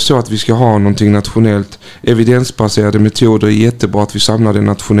om det är så att vi ska ha någonting nationellt, evidensbaserade metoder är jättebra att vi samlar det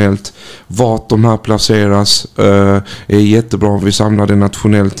nationellt. Vart de här placeras är jättebra om vi samlar det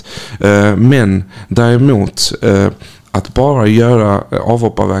nationellt. Men däremot att bara göra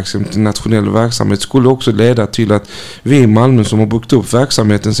avhopparverksamhet till nationell verksamhet skulle också leda till att vi i Malmö, som har byggt upp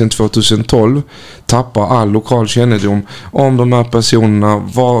verksamheten sedan 2012, tappar all lokal kännedom om de här personerna,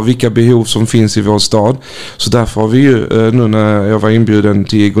 vilka behov som finns i vår stad. Så därför har vi ju nu, när jag var inbjuden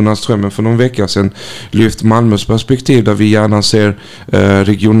till Gunnarströmmen för någon vecka sedan, lyft Malmös perspektiv, där vi gärna ser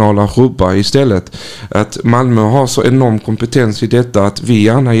regionala hubbar istället. Att Malmö har så enorm kompetens i detta att vi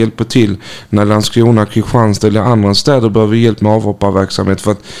gärna hjälper till när Landskrona, Kristianstad eller andra städer behöver hjälp med avhopparverksamhet,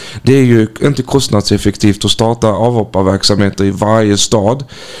 för att det är ju inte kostnadseffektivt att starta avhopparverksamheter i varje stad,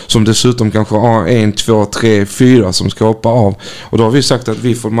 som dessutom kanske har 1, 2, 3, 4 som ska hoppa av. Och då har vi sagt att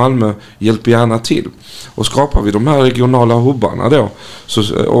vi från Malmö hjälper gärna till. Och skapar vi de här regionala hubbarna då,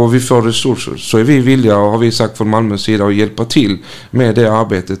 och vi får resurser, så är vi villiga, och har vi sagt från Malmös sida, att hjälpa till med det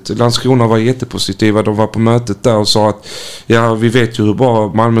arbetet. Landskrona var jättepositiva. De var på mötet där och sa att ja, vi vet ju hur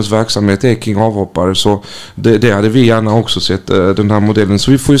bra Malmös verksamhet är kring avhoppare, så det hade vi gärna också sett, den här modellen.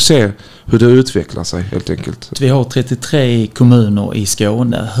 Så vi får ju se hur det utvecklar sig helt enkelt. Vi har 33 kommuner i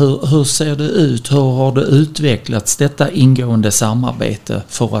Skåne. Hur ser det ut? Hur har det utvecklats, detta ingående samarbete,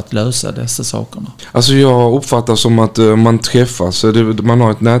 för att lösa dessa sakerna? Alltså jag uppfattar som att man träffas. Man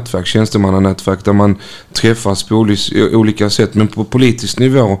har ett nätverk, tjänstemannanätverk, där man träffas på olika sätt. Men på politisk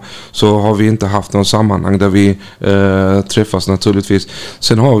nivå så har vi inte haft någon sammanhang där vi träffas naturligtvis.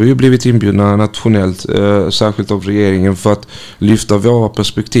 Sen har vi ju blivit inbjudna nationellt, särskilt av regeringen, för att lyfta våra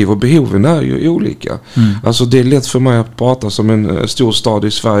perspektiv, och behoven är ju olika. Alltså det är lätt för mig att prata som en stor stad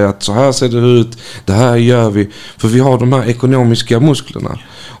i Sverige, att så här ser det ut, det här gör vi, för vi har de här ekonomiska musklerna.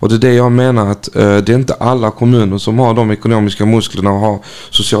 Och det är det jag menar, att det är inte alla kommuner som har de ekonomiska musklerna och har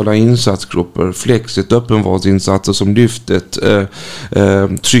sociala insatsgrupper, flexet, öppenvårdsinsatser som Lyftet,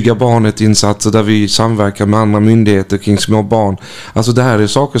 trygga barnet-insatser där vi samverkar med andra myndigheter kring små barn. Alltså det här är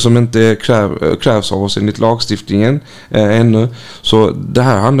saker som inte krävs av oss enligt lagstiftningen ännu. Så det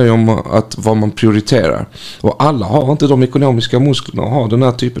här handlar ju om vad man prioriterar. Och alla har inte de ekonomiska musklerna och har den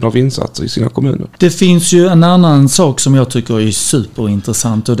här typen av insatser i sina kommuner. Det finns ju en annan sak som jag tycker är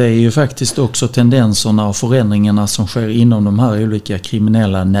superintressant, och det är ju faktiskt också tendenserna och förändringarna som sker inom de här olika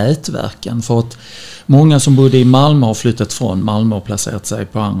kriminella nätverken. För att många som bodde i Malmö har flyttat från Malmö och placerat sig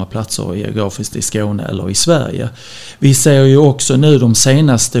på andra platser geografiskt i Skåne eller i Sverige. Vi ser ju också nu de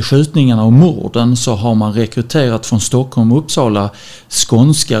senaste skjutningarna och morden, så har man rekryterat från Stockholm och Uppsala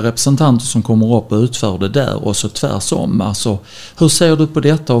skånska representanter som kommer upp och utför det där, och så tvärsom. Alltså, hur ser du på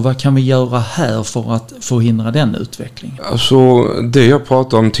detta, och vad kan vi göra här för att förhindra den utvecklingen? Alltså det jag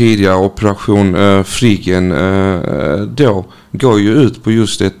pratade om tidigare, operation Frigen, då går ju ut på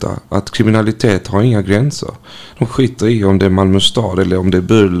just detta, att kriminalitet har inga gränser. De skiter i om det är Malmö stad eller om det är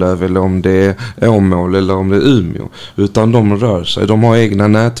Burlöv eller om det är Åmål eller om det är Umeå, utan de rör sig. De har egna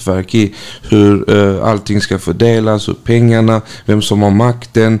nätverk i hur allting ska fördelas, hur pengarna, vem som har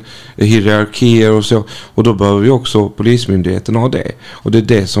makten, hierarkier och så. Och då behöver vi också polismyndigheten ha det. Och det är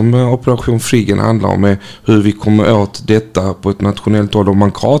det som operation Frigen handlar om, är hur vi kommer åt detta på ett nationellt håll. Och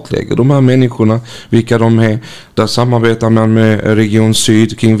man kartlägger de här människorna, vilka de är. Där samarbetar man med Region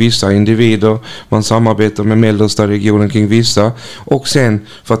Syd kring vissa individer. Man samarbetar med mellersta regionen kring vissa. Och sen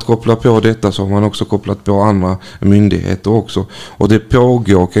för att koppla på detta så har man också kopplat på andra myndigheter också. Och det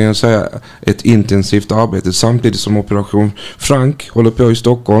pågår, kan jag säga, ett intensivt arbete samtidigt som Operation Frank håller på i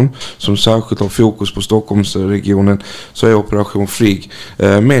Stockholm, som särskilt har fokus på Stockholmsregionen. Så är Operation Frig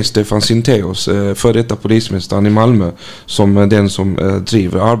med Stefan Sinteos, för detta polismästaren i Malmö, som den som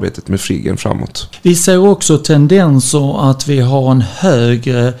driver arbetet med Frigen framåt. Vi ser också tendenser att vi har en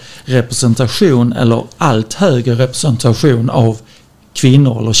högre representation, eller allt högre representation av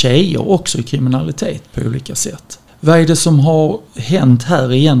kvinnor eller tjejer också i kriminalitet på olika sätt. Vad är det som har hänt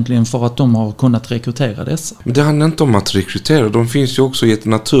här egentligen för att de har kunnat rekrytera dessa? Men det handlar inte om att rekrytera. De finns ju också i ett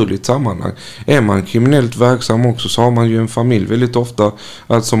naturligt sammanhang. Är man kriminellt verksam också, så har man ju en familj väldigt ofta,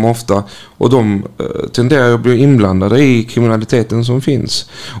 allt som ofta. Och de tenderar att bli inblandade i kriminaliteten som finns.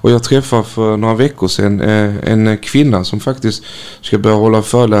 Och jag träffade för några veckor sedan en kvinna som faktiskt ska börja hålla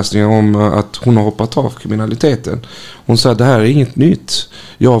föreläsningar om att hon har hoppat av kriminaliteten. Hon sa, det här är inget nytt.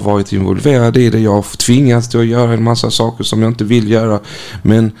 Jag har varit involverad i det. Jag har tvingats till att göra en massa saker som jag inte vill göra.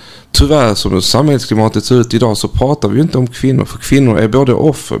 Men tyvärr, som samhällsklimatet ser ut idag, så pratar vi inte om kvinnor. För kvinnor är både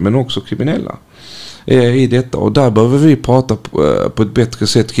offer men också kriminella. i detta. Och där behöver vi prata på ett bättre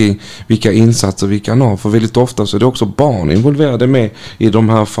sätt kring vilka insatser vi kan ha. För väldigt ofta så är det också barn involverade med i de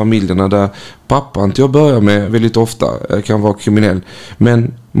här familjerna där pappan till att börja med väldigt ofta kan vara kriminell.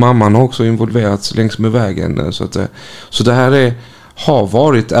 Men mamman har också involverats längs med vägen. Så att säga. Så det här har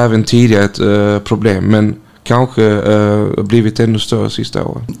varit även tidigare ett problem, men kanske blivit ännu större sista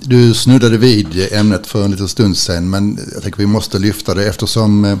åren. Du snuddade vid ämnet för en liten stund sedan, men jag tänker vi måste lyfta det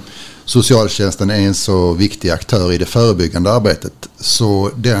eftersom socialtjänsten är en så viktig aktör i det förebyggande arbetet. Så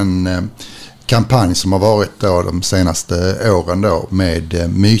den kampanj som har varit då de senaste åren då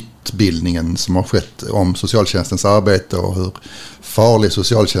med mytbildningen som har skett om socialtjänstens arbete och hur farlig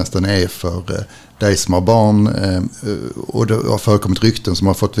socialtjänsten är för dig som har barn, och det har förekommit rykten som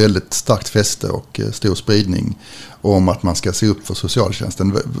har fått väldigt starkt fäste och stor spridning om att man ska se upp för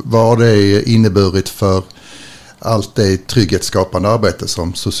socialtjänsten. Vad har det inneburit för allt det trygghetsskapande arbete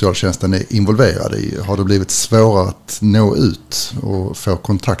som socialtjänsten är involverad i? Har det blivit svårare att nå ut och få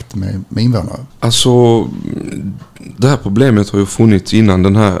kontakt med invånare? Alltså, det här problemet har ju funnits innan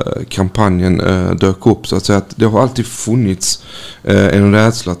den här kampanjen dök upp. Så att säga att det har alltid funnits en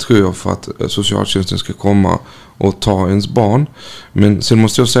rädsla, tror jag, för att socialtjänsten ska komma och ta ens barn. Men sen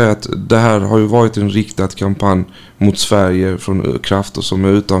måste jag säga att det här har ju varit en riktad kampanj mot Sverige från krafter som är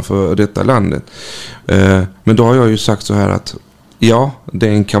utanför detta landet. Men då har jag ju sagt så här att ja, det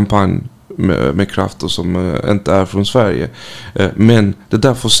är en kampanj med krafter som inte är från Sverige. Men det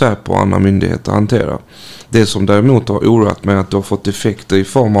där får Säpo och andra myndigheter hantera. Det som däremot har oroat mig att det har fått effekter i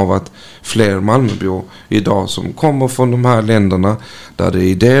form av att fler Malmöbor idag som kommer från de här länderna, där det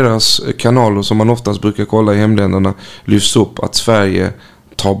i deras kanaler som man oftast brukar kolla i hemländerna lyfts upp att Sverige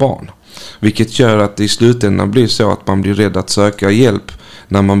tar barn. Vilket gör att det i slutändan blir så att man blir rädd att söka hjälp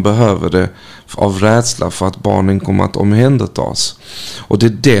när man behöver det av rädsla för att barnen kommer att omhändertas. Och det är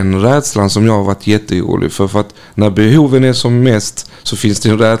den rädslan som jag har varit jätteorolig för att när behoven är som mest så finns det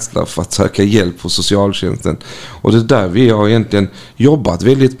en rädsla för att söka hjälp på socialtjänsten. Och det är där vi har egentligen jobbat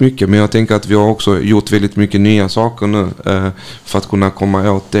väldigt mycket, men jag tänker att vi har också gjort väldigt mycket nya saker nu för att kunna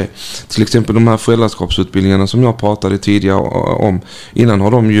komma åt det. Till exempel de här föräldraskapsutbildningarna som jag pratade tidigare om. Innan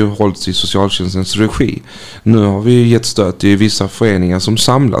har de ju hållits i socialtjänstens regi. Nu har vi gett stöd till vissa föreningar som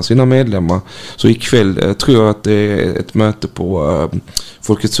samlar sina medlemmar. Så ikväll tror jag att det är ett möte på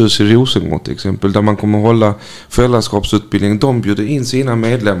Folkets hus i Rosengård till exempel, där man kommer att hålla föräldraskapsutbildning. De bjuder in sina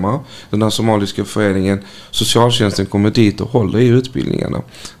medlemmar, den här somaliska föreningen. Socialtjänsten kommer dit och håller i utbildningarna.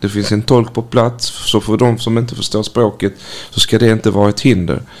 Det finns en tolk på plats, så för de som inte förstår språket så ska det inte vara ett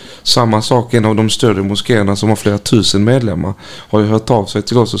hinder. Samma sak, en av de större moskéerna som har flera tusen medlemmar har ju hört av sig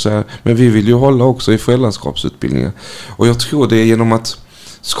till oss och säger, men vi vill ju hålla också i föräldraskapsutbildningar. Och jag tror det är genom att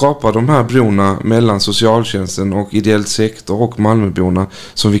skapa de här brorna mellan socialtjänsten och ideell sektor och Malmöborna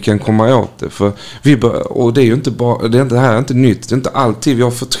som vi kan komma åt det. För och det är ju inte bara, det här är inte nytt, det är inte alltid vi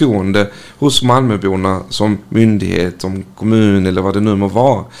har förtroende hos Malmöborna som myndighet, som kommun eller vad det nu må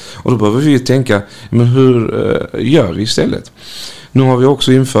vara. Och då behöver vi ju tänka, men hur gör vi istället? Nu har vi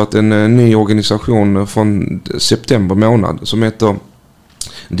också infört en ny organisation från september månad som heter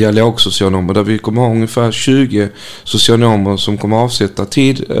dialogsocionomer, där vi kommer ha ungefär 20 socionomer som kommer avsätta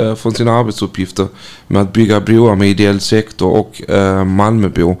tid från sina arbetsuppgifter med att bygga broar med ideell sektor och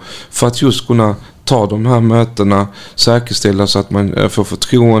Malmöbo för att just kunna ta de här mötena, säkerställa så att man får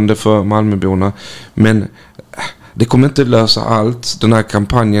förtroende för Malmöborna. Men det kommer inte lösa allt. Den här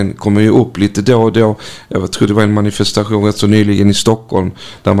kampanjen kommer ju upp lite då och då. Jag tror det var en manifestation rätt så nyligen i Stockholm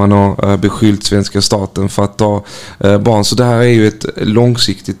där man har beskyllt svenska staten för att ta barn. Så det här är ju ett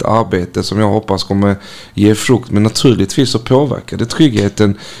långsiktigt arbete som jag hoppas kommer ge frukt. Men naturligtvis så påverkar det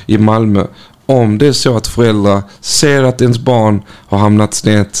tryggheten i Malmö. Om det är så att föräldrar ser att ens barn har hamnat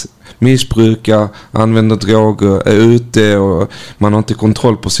snett, missbrukar, använder droger, är ute och man har inte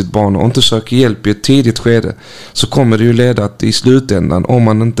kontroll på sitt barn och inte söker hjälp i ett tidigt skede, så kommer det ju leda att i slutändan, om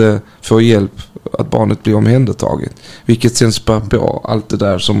man inte får hjälp, att barnet blir omhändertaget. Vilket sen spär på allt det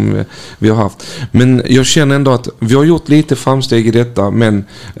där som vi har haft. Men jag känner ändå att vi har gjort lite framsteg i detta, men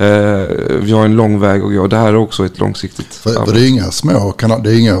vi har en lång väg att gå. Det här är också ett långsiktigt för det är inga små kanaler,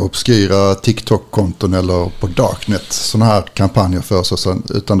 det är inga obskyra TikTok-konton eller på Darknet sådana här kampanjer för oss,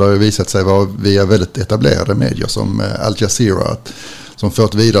 utan det har ju visat sig vara via väldigt etablerade medier som Al Jazeera som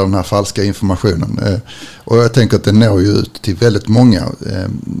fört vidare den här falska informationen. Och jag tänker att det når ju ut till väldigt många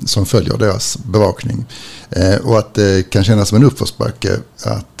som följer deras bevakning. Och att det kan kännas som en uppförsbacke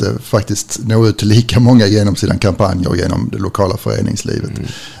att faktiskt nå ut till lika många genom sina kampanjer och genom det lokala föreningslivet.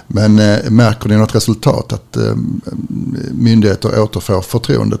 Men märker ni något resultat att myndigheter återfår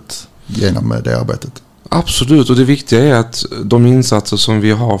förtroendet genom det arbetet? Absolut, och det viktiga är att de insatser som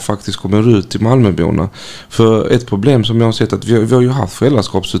vi har faktiskt kommer ut till Malmöborna. För ett problem som jag har sett att vi har ju haft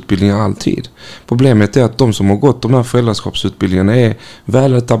föräldraskapsutbildningar alltid. Problemet är att de som har gått de här föräldraskapsutbildningarna är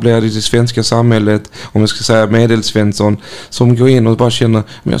väletablerade i det svenska samhället, om jag ska säga medelsvensson, som går in och bara känner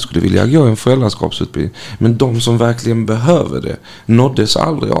men jag skulle vilja gå en föräldraskapsutbildning. Men de som verkligen behöver det nåddes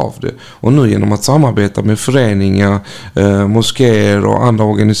aldrig av det. Och nu genom att samarbeta med föreningar, moskéer och andra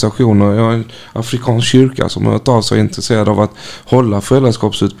organisationer, jag har en afrikansk kyrka som har hört av sig intresserad av att hålla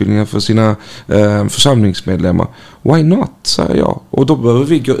föräldraskapsutbildningar för sina församlingsmedlemmar. Why not, säger jag. Och då behöver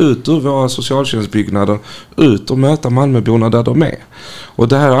vi gå ut ur våra socialtjänstbyggnader, ut och möta Malmöborna där de är. Och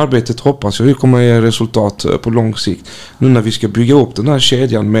det här arbetet hoppas jag kommer att ge resultat på lång sikt. Nu när vi ska bygga upp den här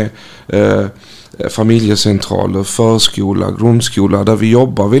kedjan med familjecentraler, förskola, grundskola, där vi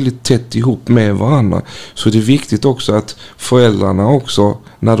jobbar väldigt tätt ihop med varandra, så är det viktigt också att föräldrarna också,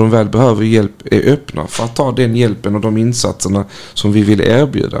 när de väl behöver hjälp, är öppna för att ta den hjälpen och de insatserna som vi vill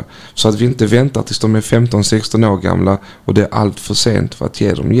erbjuda, så att vi inte väntar tills de är 15-16 år gamla och det är allt för sent för att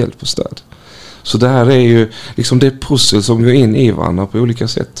ge dem hjälp och stöd. Så det här är ju liksom det pussel som går in i varandra på olika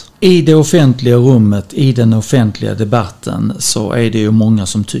sätt. I det offentliga rummet, i den offentliga debatten, så är det ju många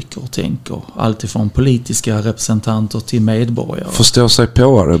som tycker och tänker. Alltifrån politiska representanter till medborgare. Förstå sig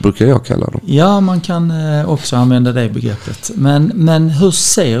påare brukar jag kalla dem. Ja, man kan också använda det begreppet. Men hur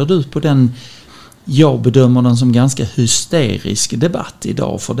ser du på den, jag bedömer den som ganska hysterisk debatt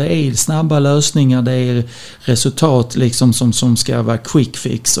idag, för det är snabba lösningar, det är resultat liksom som ska vara quick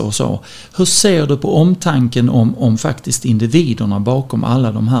fix och så. Hur ser du på omtanken om faktiskt individerna bakom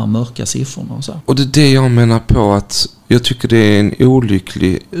alla de här mörka siffrorna och så? Och det är det jag menar på, att jag tycker det är en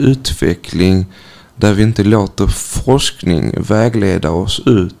olycklig utveckling där vi inte låter forskning vägleda oss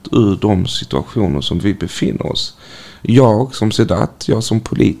ut ur de situationer som vi befinner oss. Jag som Sedat, jag som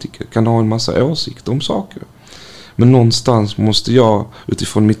politiker kan ha en massa åsikter om saker. Men någonstans måste jag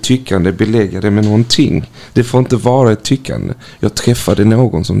utifrån mitt tyckande belägga det med någonting. Det får inte vara ett tyckande. Jag träffade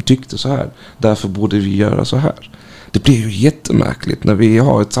någon som tyckte så här. Därför borde vi göra så här. Det blir ju jättemärkligt när vi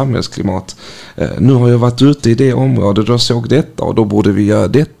har ett samhällsklimat. Nu har jag varit ute i det området och såg detta och då borde vi göra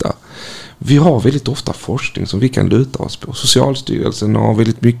detta. Vi har väldigt ofta forskning som vi kan luta oss på. Socialstyrelsen har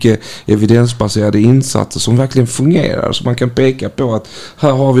väldigt mycket evidensbaserade insatser som verkligen fungerar. Så man kan peka på att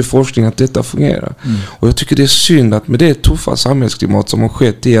här har vi forskning att detta fungerar. Och jag tycker det är synd att med det tuffa samhällsklimat som har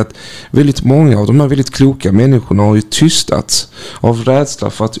skett är att väldigt många av de här väldigt kloka människorna har ju tystats av rädsla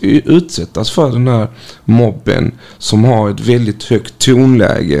för att utsättas för den här mobben som har ett väldigt högt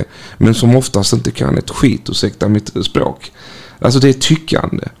tonläge men som oftast inte kan ett skit, ursäkta mitt språk. Alltså det är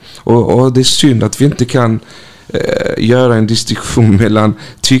tyckande. Och det är synd att vi inte kan göra en distinktion mellan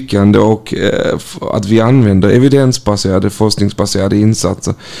tyckande och att vi använder evidensbaserade, forskningsbaserade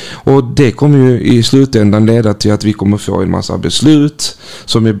insatser. Och det kommer ju i slutändan leda till att vi kommer få en massa beslut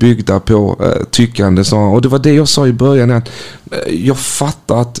som är byggda på tyckande. Och det var det jag sa i början, att jag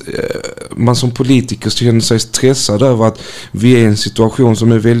fattar att man som politiker känner sig stressad över att vi är i en situation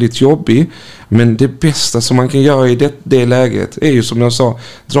som är väldigt jobbig. Men det bästa som man kan göra i det läget är ju, som jag sa,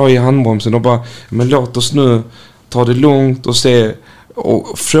 dra i handbromsen och bara, men låt oss nu ta det lugnt och se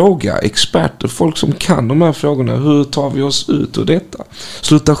och fråga experter, folk som kan de här frågorna. Hur tar vi oss ut ur detta?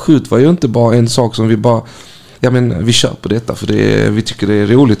 Sluta skjut var ju inte bara en sak som vi bara, ja men vi kör på detta för vi tycker det är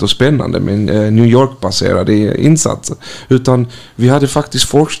roligt och spännande med New York-baserade insatser. Utan vi hade faktiskt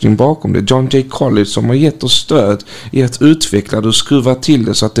forskning bakom det. John Jay College som har gett oss stöd i att utveckla det och skruva till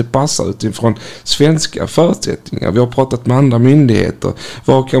det så att det passar utifrån svenska förutsättningar. Vi har pratat med andra myndigheter.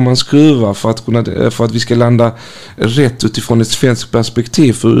 Vad kan man skruva för att vi ska landa rätt utifrån ett svenskt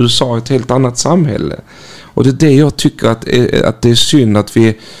perspektiv, för USA är ett helt annat samhälle. Och det är det jag tycker att det är synd att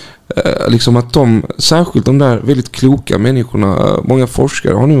vi liksom att särskilt de där väldigt kloka människorna, många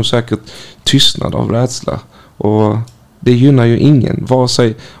forskare har nog säkert tystnad av rädsla, och det gynnar ju ingen, vare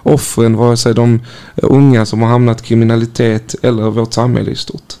sig offren, vare sig de unga som har hamnat i kriminalitet eller vårt samhälle i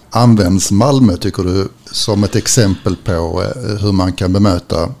stort. Används Malmö, tycker du, som ett exempel på hur man kan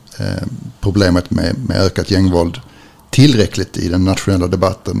bemöta problemet med ökat gängvåld tillräckligt i den nationella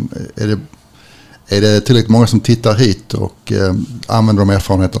debatten? Är det tillräckligt många som tittar hit och använder de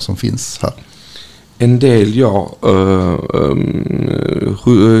erfarenheter som finns här? En del, ja.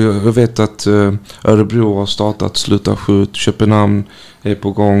 Jag vet att Örebro har startat Sluta skjut. Köpenhamn är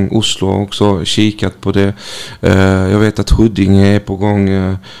på gång. Oslo har också kikat på det. Jag vet att Huddinge är på gång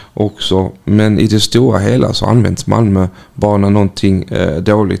också. Men i det stora hela så används Malmö bara när någonting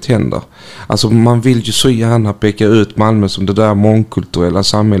dåligt händer. Alltså man vill ju så gärna peka ut Malmö som det där mångkulturella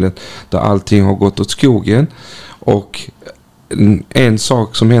samhället där allting har gått åt skogen. Och en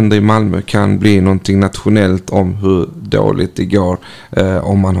sak som händer i Malmö kan bli någonting nationellt om hur dåligt det går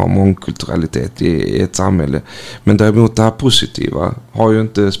om man har mångkulturalitet i ett samhälle. Men däremot det här positiva har ju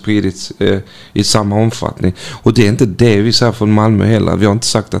inte spridits i samma omfattning. Och det är inte det vi säger från Malmö heller. Vi har inte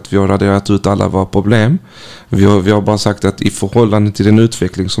sagt att vi har raderat ut alla våra problem. Vi har bara sagt att i förhållande till den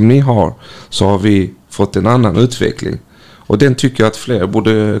utveckling som ni har så har vi fått en annan utveckling. Och den tycker jag att fler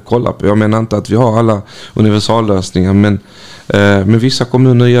borde kolla på. Jag menar inte att vi har alla universallösningar, men vissa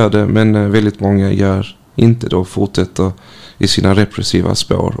kommuner gör det, men väldigt många gör inte då, fortsätter i sina repressiva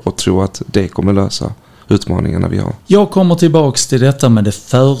spår och tror att det kommer lösa utmaningarna vi har. Jag kommer tillbaks till detta med det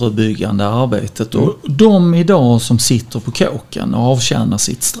förebyggande arbetet och de idag som sitter på kåken och avtjänar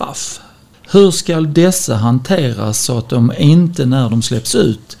sitt straff. Hur ska dessa hanteras så att de inte när de släpps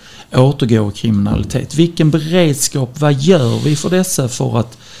ut återgår i kriminalitet? Vilken beredskap, vad gör vi för dessa för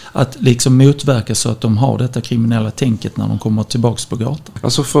att liksom motverka så att de har detta kriminella tänket när de kommer tillbaks på gatan?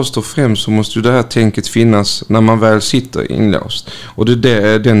 Alltså först och främst så måste ju det här tänket finnas när man väl sitter inlåst. Och det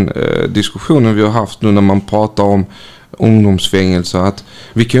är den diskussionen vi har haft nu när man pratar om ungdomsfängelse, att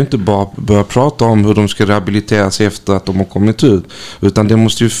vi kan ju inte bara börja prata om hur de ska rehabiliteras efter att de har kommit ut, utan det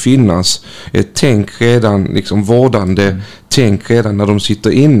måste ju finnas ett tänk redan, liksom vårdande tänk redan när de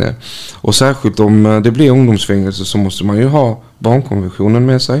sitter inne. Och särskilt om det blir ungdomsfängelse så måste man ju ha barnkonventionen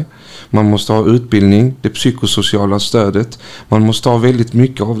med sig. Man måste ha utbildning, det psykosociala stödet. Man måste ha väldigt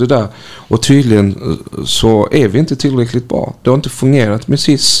mycket av det där. Och tydligen så är vi inte tillräckligt bra. Det har inte fungerat med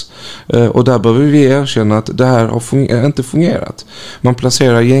SIS. Och där behöver vi erkänna att det här har inte fungerat. Man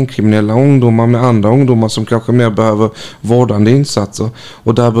placerar gängkriminella ungdomar med andra ungdomar som kanske mer behöver vårdande insatser.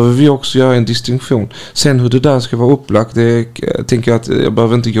 Och där behöver vi också göra en distinktion. Sen hur det där ska vara upplagt, det tänker jag att jag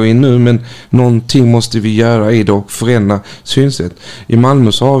behöver inte gå in nu, men någonting måste vi göra i det och förändra synsätt. I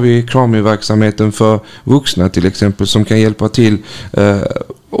Malmö så har vi KRAMI-verksamheten för vuxna till exempel som kan hjälpa till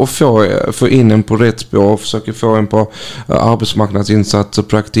och få in en på rätt spår och försöka få en på arbetsmarknadsinsatser,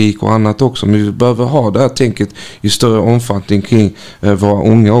 praktik och annat också. Men vi behöver ha det här tänket i större omfattning kring våra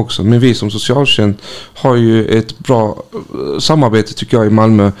unga också. Men vi som socialtjänst har ju ett bra samarbete tycker jag i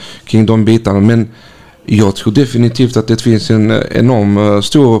Malmö kring de bitarna. Men jag tror definitivt att det finns en enorm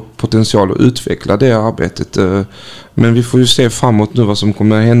stor potential att utveckla det arbetet. Men vi får ju se framåt nu vad som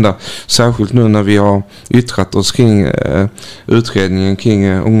kommer att hända. Särskilt nu när vi har yttrat oss kring utredningen kring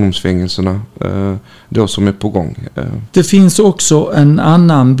ungdomsfängelserna då som är på gång. Det finns också en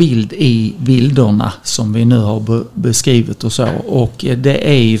annan bild i bilderna som vi nu har beskrivit och så. Och det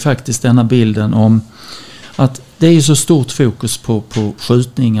är ju faktiskt denna bilden om att det är så stort fokus på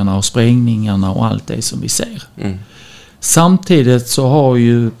skjutningarna och sprängningarna och allt det som vi ser. Samtidigt så har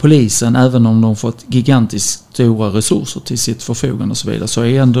ju polisen, även om de fått gigantiskt stora resurser till sitt förfogande och så vidare, så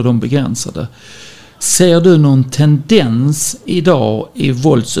är ändå de begränsade. Ser du någon tendens idag i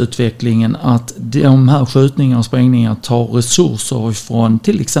våldsutvecklingen att de här skjutningarna och sprängningarna tar resurser från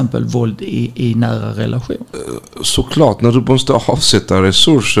till exempel våld i nära relation? Såklart, när du måste avsätta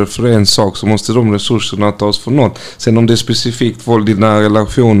resurser för en sak så måste de resurserna tas från något. Sen om det är specifikt våld i nära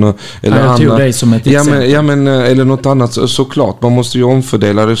relationer eller jag tog det som ett exempel. Eller något annat, såklart. Man måste ju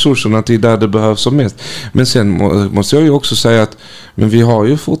omfördela resurserna till där det behövs som mest. Men sen måste jag ju också säga att men vi har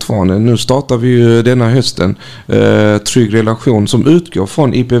ju fortfarande, nu startar vi ju denna hösten trygg relation som utgår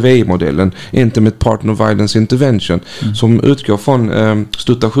från IPVI-modellen, Intimate Partner Violence Intervention, som utgår från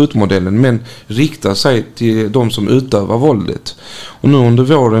stötta skjutmodellen men riktar sig till de som utövar våldet. Och nu under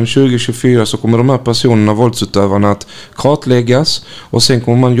våren 2024 så kommer de här personerna, våldsutövarna, att kartläggas och sen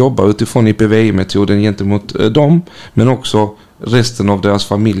kommer man jobba utifrån IPVI-metoden gentemot dem, men också resten av deras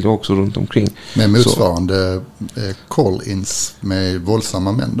familjer också runt omkring. Med motsvarande call-ins med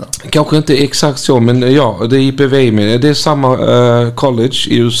våldsamma män där. Kanske inte exakt så, men ja, det är IPVI med. Det är samma college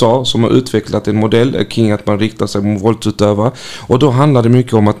i USA som har utvecklat en modell kring att man riktar sig mot våldsutövare. Och då handlar det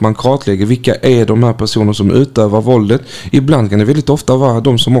mycket om att man kartlägger vilka är de här personer som utövar våldet. Ibland kan det väldigt ofta vara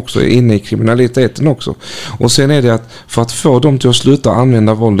de som också är inne i kriminaliteten också. Och sen är det att för att få dem till att sluta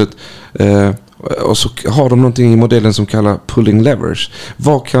använda våldet och så har de någonting i modellen som kallar pulling levers.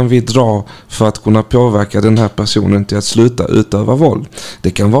 Vad kan vi dra för att kunna påverka den här personen till att sluta utöva våld? Det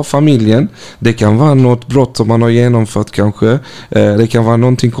kan vara familjen, det kan vara något brott som man har genomfört kanske, det kan vara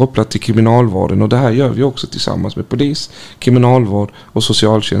någonting kopplat till kriminalvården, och det här gör vi också tillsammans med polis, kriminalvård och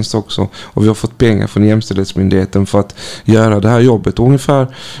socialtjänst också. Och vi har fått pengar från Jämställdhetsmyndigheten för att göra det här jobbet. Och ungefär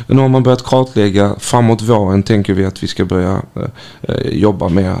nu har man börjat kartlägga, framåt våren tänker vi att vi ska börja jobba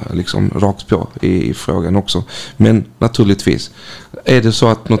med liksom rakt på. i frågan också. Men naturligtvis, är det så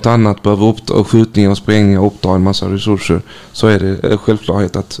att något annat behöver skjutningar och sprängningar uppta en massa resurser, så är det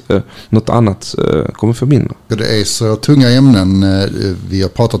självklart att något annat kommer för mindre. Det är så tunga ämnen vi har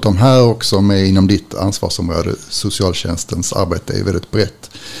pratat om här också med inom ditt ansvarsområde. Socialtjänstens arbete är väldigt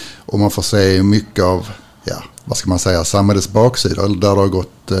brett. Och man får se mycket av, vad ska man säga, samhällets baksida, där det har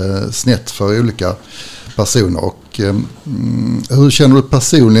gått snett för olika personer. Och hur känner du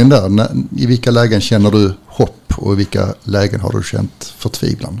personligen där? I vilka lägen känner du hopp och i vilka lägen har du känt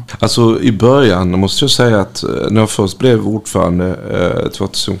förtvivlan? Alltså i början måste jag säga att när jag först blev ordförande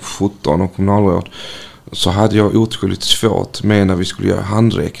 2017 och kommunalråd, så hade jag otroligt svårt med när vi skulle göra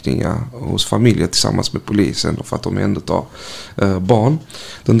handräckningar hos familjer tillsammans med polisen för att de omhändertar barn.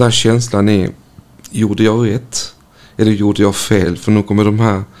 Den där känslan är, gjorde jag rätt eller gjorde jag fel? För nu kommer de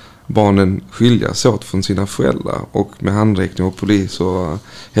här barnen skiljas åt från sina föräldrar, och med handräckning och polis och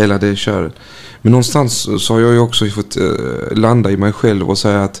hela det köret. Men någonstans så har jag ju också fått landa i mig själv och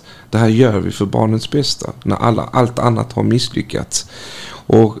säga att det här gör vi för barnens bästa när allt annat har misslyckats.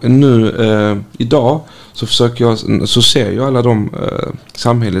 Och nu idag så ser jag alla de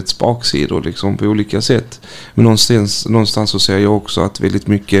samhällets baksidor liksom på olika sätt. Men någonstans så ser jag också att väldigt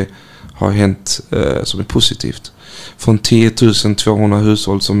mycket har hänt som är positivt. Från 10 200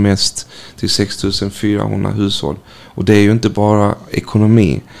 hushåll som mest till 6 400 hushåll. Och det är ju inte bara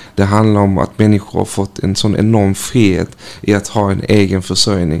ekonomi. Det handlar om att människor har fått en sån enorm frihet i att ha en egen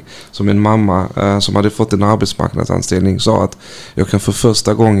försörjning. Som en mamma som hade fått en arbetsmarknadsanställning sa att jag kan för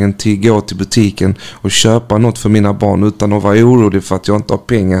första gången gå till butiken och köpa något för mina barn utan att vara orolig för att jag inte har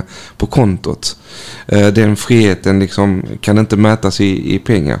pengar på kontot. Den friheten liksom kan inte mätas i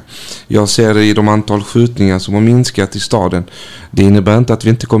pengar. Jag ser det i de antal skjutningar som har minskat i staden. Det innebär inte att vi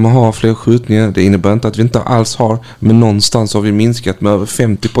inte kommer ha fler skjutningar. Det innebär inte att vi inte alls har. Men någonstans har vi minskat med över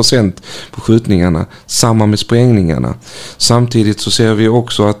 50% på skjutningarna. Samma med sprängningarna. Samtidigt så ser vi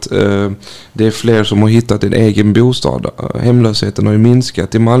också att det är fler som har hittat en egen bostad. Hemlösheten har ju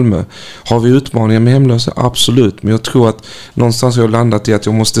minskat i Malmö. Har vi utmaningar med hemlösa? Absolut. Men jag tror att någonstans har jag landat i att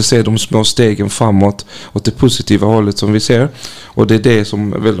jag måste se de små stegen framåt åt det positiva hållet som vi ser. Och det är det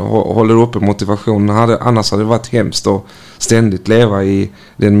som väl håller uppe motivationen. Annars hade det varit hemskt att ständigt leva i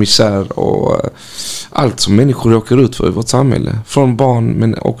den misär och allt som människor råkar ut för i vårt samhälle. Från barn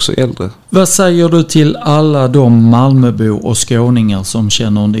men också äldre. Vad säger du till alla de Malmöbor och skåningar som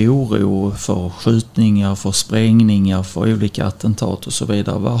känner en oro för skjutningar, för sprängningar, för olika attentat och så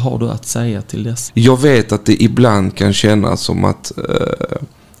vidare? Vad har du att säga till dess? Jag vet att det ibland kan kännas som att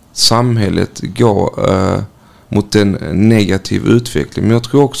samhället går mot en negativ utveckling. Men jag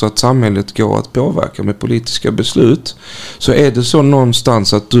tror också att samhället går att påverka med politiska beslut. Så är det så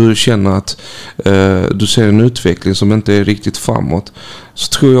någonstans att du känner att du ser en utveckling som inte är riktigt framåt, så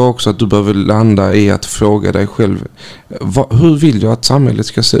tror jag också att du behöver landa i att fråga dig själv, hur vill jag att samhället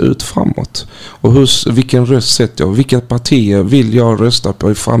ska se ut framåt? Och vilken röst sätter jag? Vilka partier vill jag rösta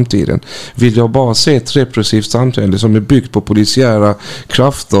på i framtiden? Vill jag bara se ett repressivt samhälle som är byggt på polisiära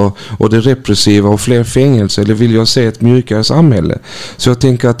krafter och det repressiva och fler fängelser, eller vill jag se ett mjukare samhälle? Så jag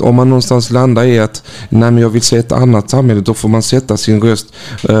tänker att om man någonstans landar i att nej, men jag vill se ett annat samhälle, då får man sätta sin röst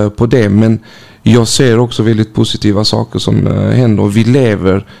på det. Men jag ser också väldigt positiva saker som händer, och vi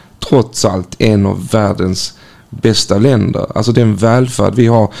lever trots allt en av världens bästa länder. Alltså den välfärd vi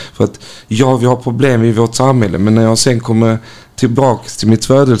har. För att vi har problem i vårt samhälle, men när jag sen kommer tillbaka till mitt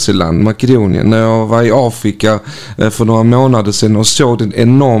födelseland, Makedonien, när jag var i Afrika för några månader sedan och såg den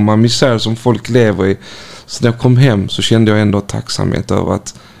enorma misär som folk lever i, så när jag kom hem så kände jag ändå tacksamhet över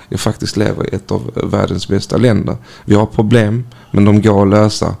att jag faktiskt lever i ett av världens bästa länder. Vi har problem, men de går att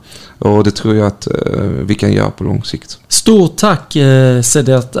lösa. Och det tror jag att vi kan göra på lång sikt. Stort tack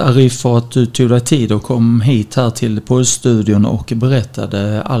Sedat Arif för att du tog dig tid och kom hit här till poddstudion och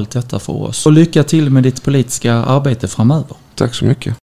berättade allt detta för oss. Och lycka till med ditt politiska arbete framöver. Tack så mycket.